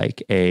basically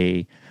like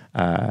a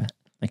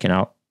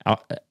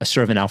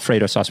sort of an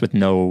Alfredo sauce with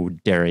no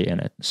dairy in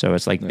it. So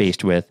it's like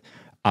based with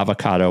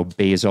avocado,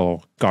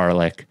 basil,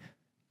 garlic,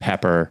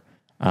 pepper,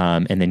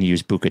 and then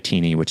use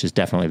bucatini, which is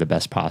definitely the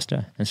best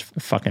pasta. It's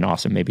fucking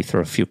awesome. Maybe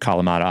throw a few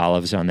Kalamata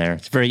olives on there.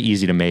 It's very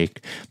easy to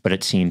make, but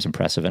it seems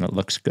impressive and it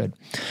looks good.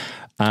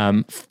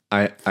 I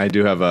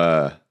do have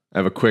a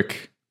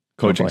quick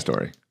coaching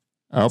story.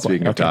 Oh,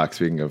 speaking of talk,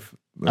 speaking of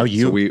Oh,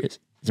 you? So is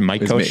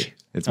Mike it's coach? Me.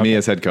 It's me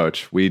as head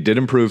coach. We did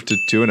improve to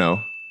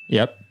 2-0.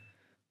 Yep.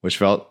 Which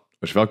felt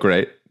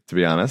great, to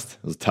be honest.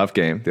 It was a tough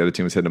game. The other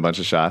team was hitting a bunch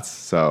of shots,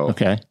 so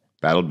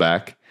battled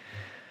back.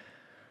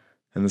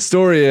 And the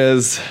story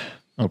is,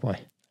 oh boy,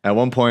 at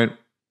one point,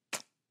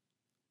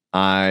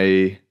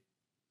 I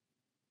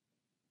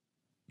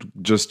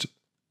just,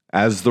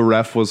 as the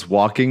ref was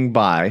walking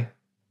by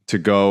to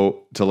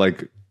go to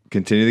like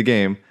continue the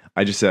game,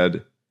 I just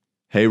said,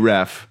 "Hey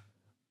ref,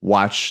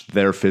 watch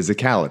their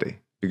physicality,"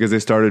 because they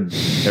started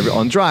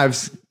on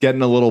drives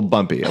getting a little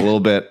bumpy, a little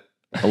bit,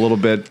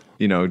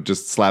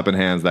 just slapping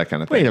hands, that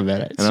kind of thing. Wait a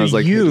minute. And so I was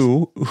like,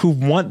 you who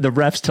want the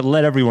refs to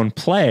let everyone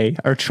play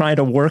are trying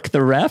to work the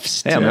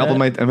refs? Hey, I'm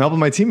helping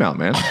my team out,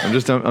 man.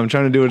 I'm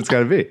trying to do what it's got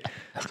to be.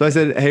 So I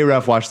said, "Hey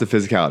ref, watch the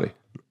physicality."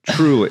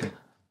 Truly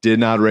did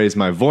not raise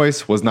my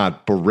voice, was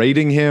not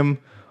berating him,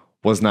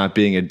 was not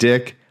being a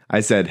dick. I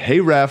said,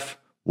 "Hey ref,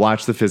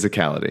 watch the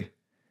physicality."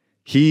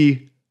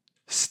 He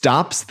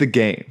stops the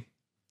game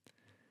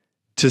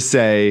to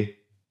say,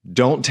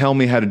 "Don't tell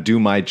me how to do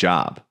my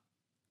job."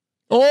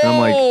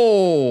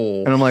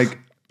 Oh, and I'm like,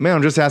 "Man,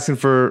 I'm just asking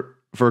for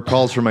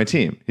calls for my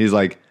team." He's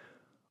like,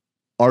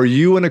 "Are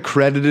you an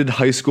accredited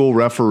high school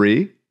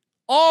referee?"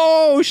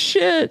 Oh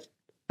shit.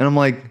 And I'm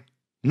like,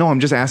 "No,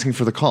 I'm just asking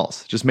for the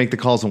calls. Just make the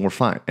calls and we're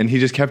fine." And he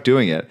just kept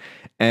doing it.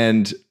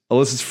 And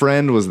Alyssa's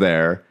friend was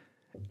there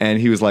and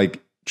he was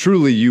like,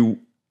 "Truly,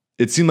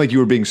 it seemed like you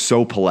were being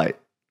so polite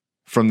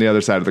from the other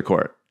side of the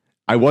court."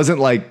 I wasn't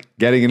like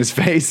getting in his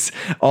face.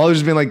 All I was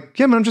just being like,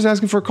 "Yeah, man, I'm just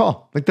asking for a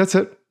call. Like, that's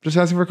it. Just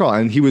asking for a call."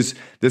 And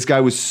this guy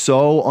was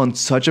so on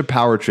such a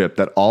power trip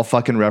that all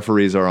fucking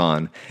referees are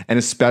on. And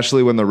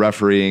especially when they're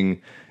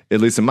refereeing,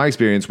 at least in my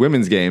experience,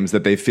 women's games,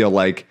 that they feel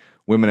like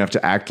women have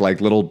to act like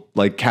little,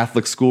 like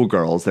Catholic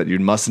schoolgirls, that you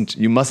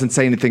mustn't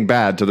say anything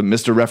bad to the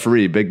Mr.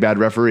 Referee, big bad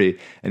referee.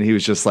 And he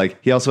was just like,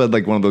 he also had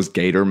like one of those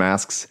gator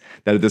masks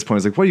that at this point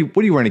is like, what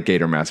are you wearing a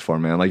gator mask for,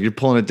 man? Like, you're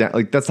pulling it down.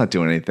 Like, that's not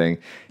doing anything.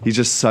 He's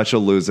just such a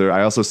loser.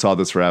 I also saw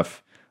this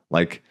ref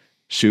like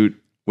shoot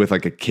with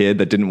like a kid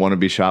that didn't want to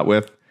be shot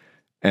with.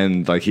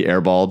 And like he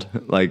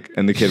airballed, like,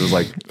 and the kid was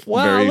like,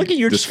 wow, very look at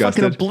you, just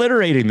fucking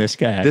obliterating this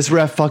guy. This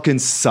ref fucking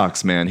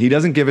sucks, man. He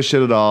doesn't give a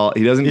shit at all.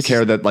 He doesn't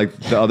care that like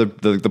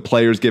the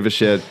players give a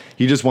shit.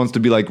 He just wants to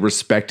be like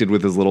respected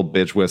with his little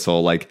bitch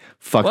whistle. Like,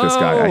 fuck this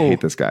guy. I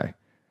hate this guy.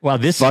 Wow,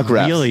 this fuck is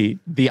really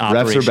the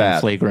Operation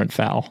Flagrant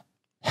Foul.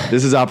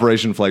 This is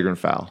Operation Flagrant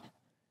Foul.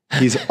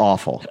 He's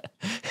awful.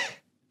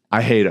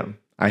 I hate him.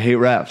 I hate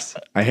refs.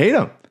 I hate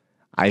him.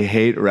 I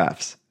hate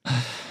refs.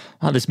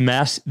 Oh,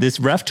 this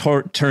ref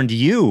turned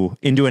you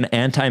into an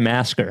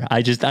anti-masker.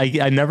 I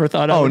never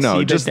thought I would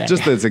see just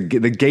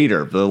the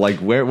gator.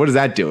 What is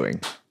that doing?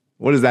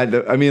 What is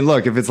that? I mean,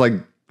 look, if it's like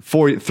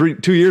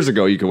 2 years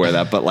ago, you could wear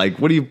that, but like,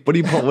 what are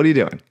you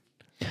doing?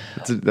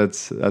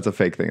 That's a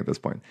fake thing at this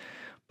point.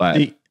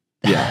 But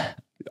yeah,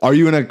 are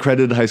you an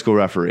accredited high school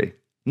referee?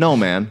 No,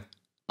 man.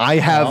 I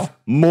have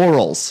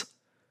morals.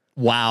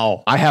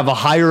 Wow. I have a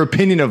higher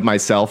opinion of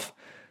myself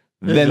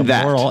than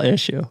that. Moral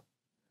issue.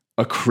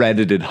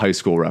 Accredited high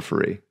school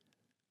referee.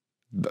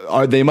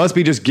 They must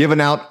be just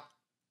giving out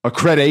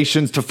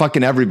accreditations to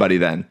fucking everybody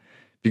then,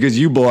 because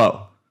you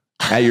blow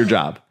at your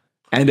job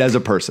and as a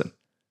person.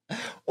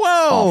 Whoa,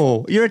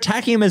 awful. You're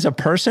attacking him as a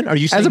person? Are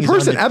you saying as a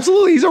person?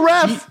 Absolutely, he's a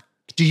ref.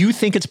 Do you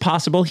think it's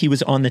possible he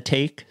was on the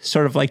take,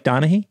 sort of like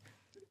Donaghy?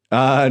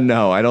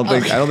 No, I don't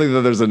think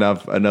that there's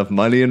enough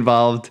money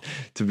involved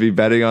to be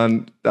betting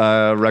on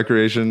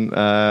recreation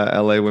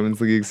LA women's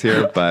leagues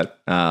here,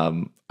 but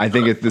I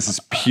think this is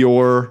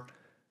pure,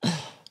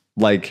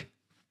 like,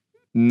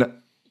 not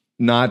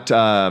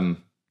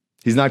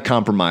he's not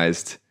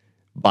compromised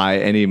by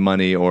any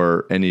money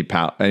or any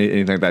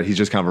anything like that. He's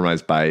just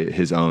compromised by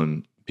his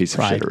own piece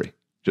of shittery,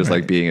 just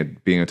like being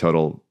a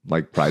total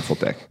like prideful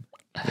dick.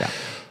 Yeah.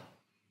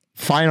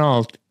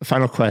 Final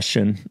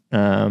question.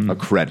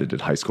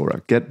 Accredited high school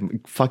ref.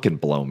 Fucking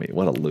blow me.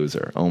 What a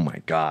loser. Oh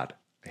my God.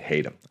 I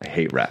hate him. I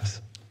hate refs.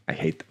 I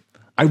hate them.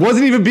 I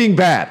wasn't even being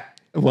bad.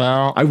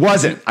 Well, I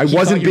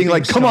wasn't being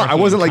like, come on. I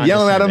wasn't like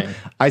yelling at him.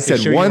 I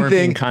said one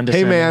thing.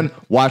 Hey man,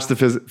 watch the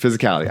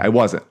physicality. I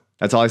wasn't.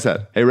 That's all I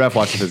said. Hey ref,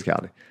 watch the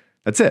physicality.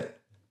 That's it.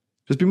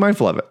 Just be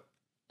mindful of it.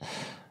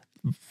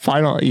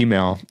 Final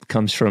email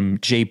comes from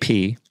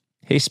JP.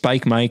 Hey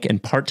Spike, Mike,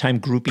 and part-time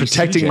groupie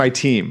protecting CJ. My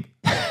team.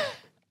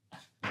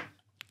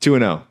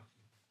 2-0.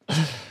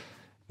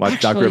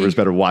 Doc Rivers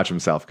better watch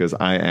himself because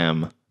I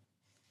am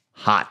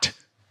hot.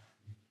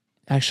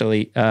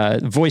 Actually,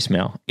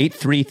 voicemail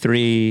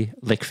 833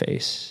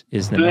 Lickface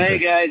is the number. Hey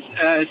guys,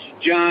 it's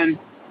John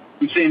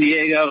from San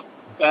Diego.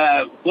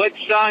 What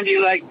song do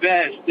you like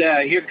best?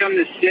 Here Come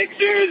the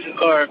Sixers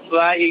or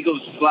Fly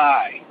Eagles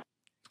Fly?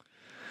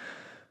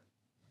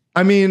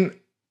 I mean,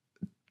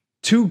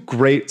 two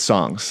great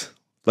songs.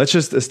 Let's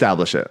just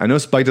establish it. I know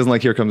Spike doesn't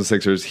like Here Comes the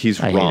Sixers. He's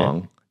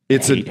wrong.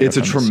 It's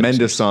a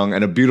tremendous song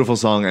and a beautiful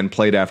song and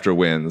played after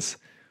wins.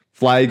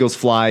 Fly Eagles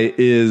Fly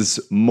is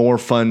more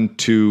fun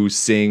to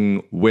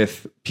sing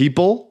with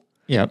people.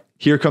 Yep.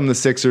 Here Come the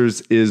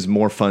Sixers is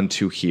more fun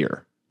to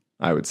hear,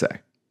 I would say.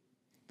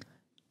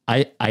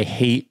 I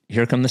hate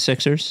Here Come the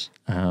Sixers.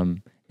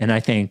 And I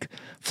think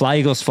Fly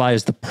Eagles Fly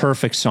is the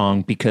perfect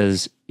song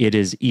because it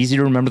is easy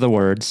to remember the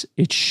words.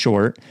 It's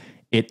short.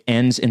 It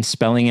ends in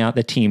spelling out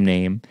the team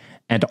name.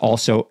 And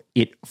also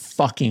it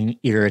fucking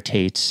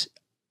irritates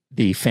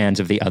the fans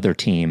of the other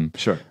team.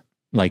 Sure.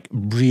 Like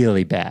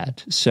really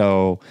bad.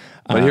 So,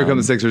 but Here Come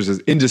the Sixers is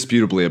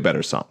indisputably a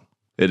better song.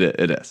 It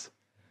is.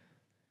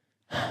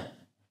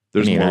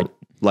 There's more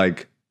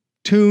like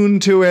tune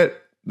to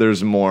it.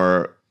 There's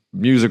more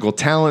musical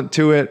talent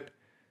to it.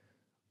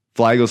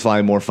 Fly Eagles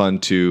Fly, more fun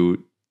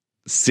to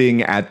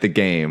sing at the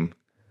game.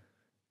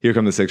 Here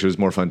Come the Sixers,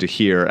 more fun to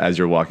hear as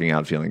you're walking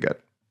out feeling good.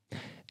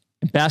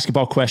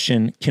 Basketball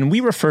question. Can we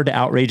refer to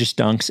outrageous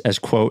dunks as,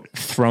 quote,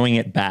 throwing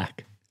it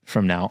back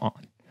from now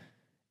on?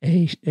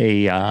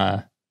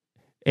 A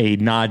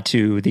nod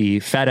to the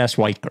fat ass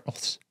white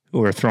girls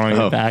who are throwing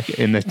it back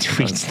in the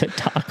tweets that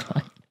talk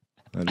like.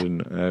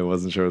 I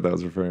wasn't sure what that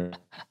was referring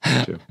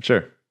to.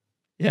 Sure.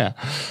 Yeah.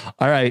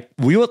 All right.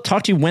 We will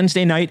talk to you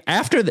Wednesday night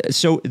after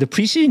so the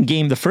preseason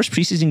game, the first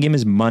preseason game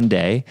is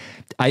Monday.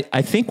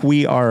 I think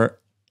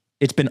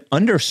it's been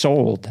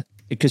undersold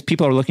because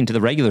people are looking to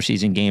the regular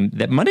season game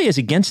that Monday is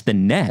against the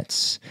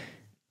Nets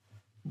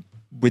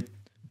with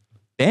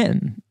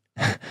Ben.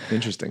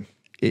 Interesting.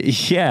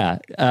 Yeah.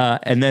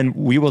 And then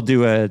we will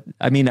do I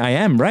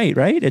am right?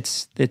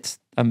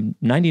 I'm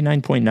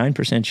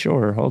 99.9%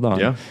 sure. Hold on.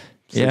 Yeah.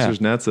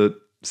 Sixers Nets at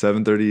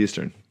 7:30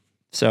 Eastern.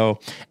 So,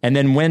 and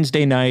then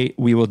Wednesday night,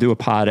 we will do a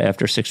pod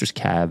after Sixers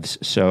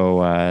Cavs.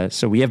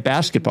 So we have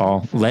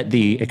basketball. Let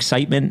the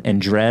excitement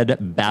and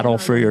dread battle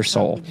for your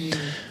soul.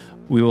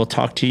 We will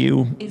talk to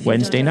you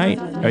Wednesday night.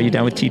 Are you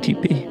down with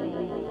TTP?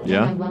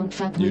 Yeah.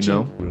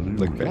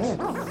 Lick base.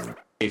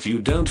 If you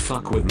don't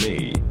fuck with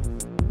me,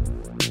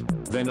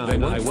 then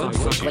I won't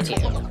fuck with you.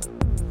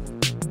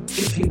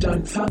 If you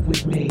don't fuck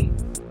with me,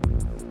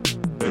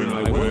 then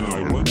I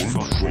won't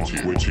fuck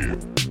with you.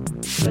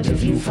 But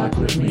if you fuck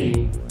with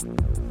me,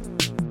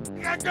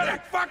 I'm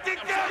gonna fucking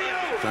kill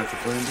you! Time for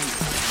plan B.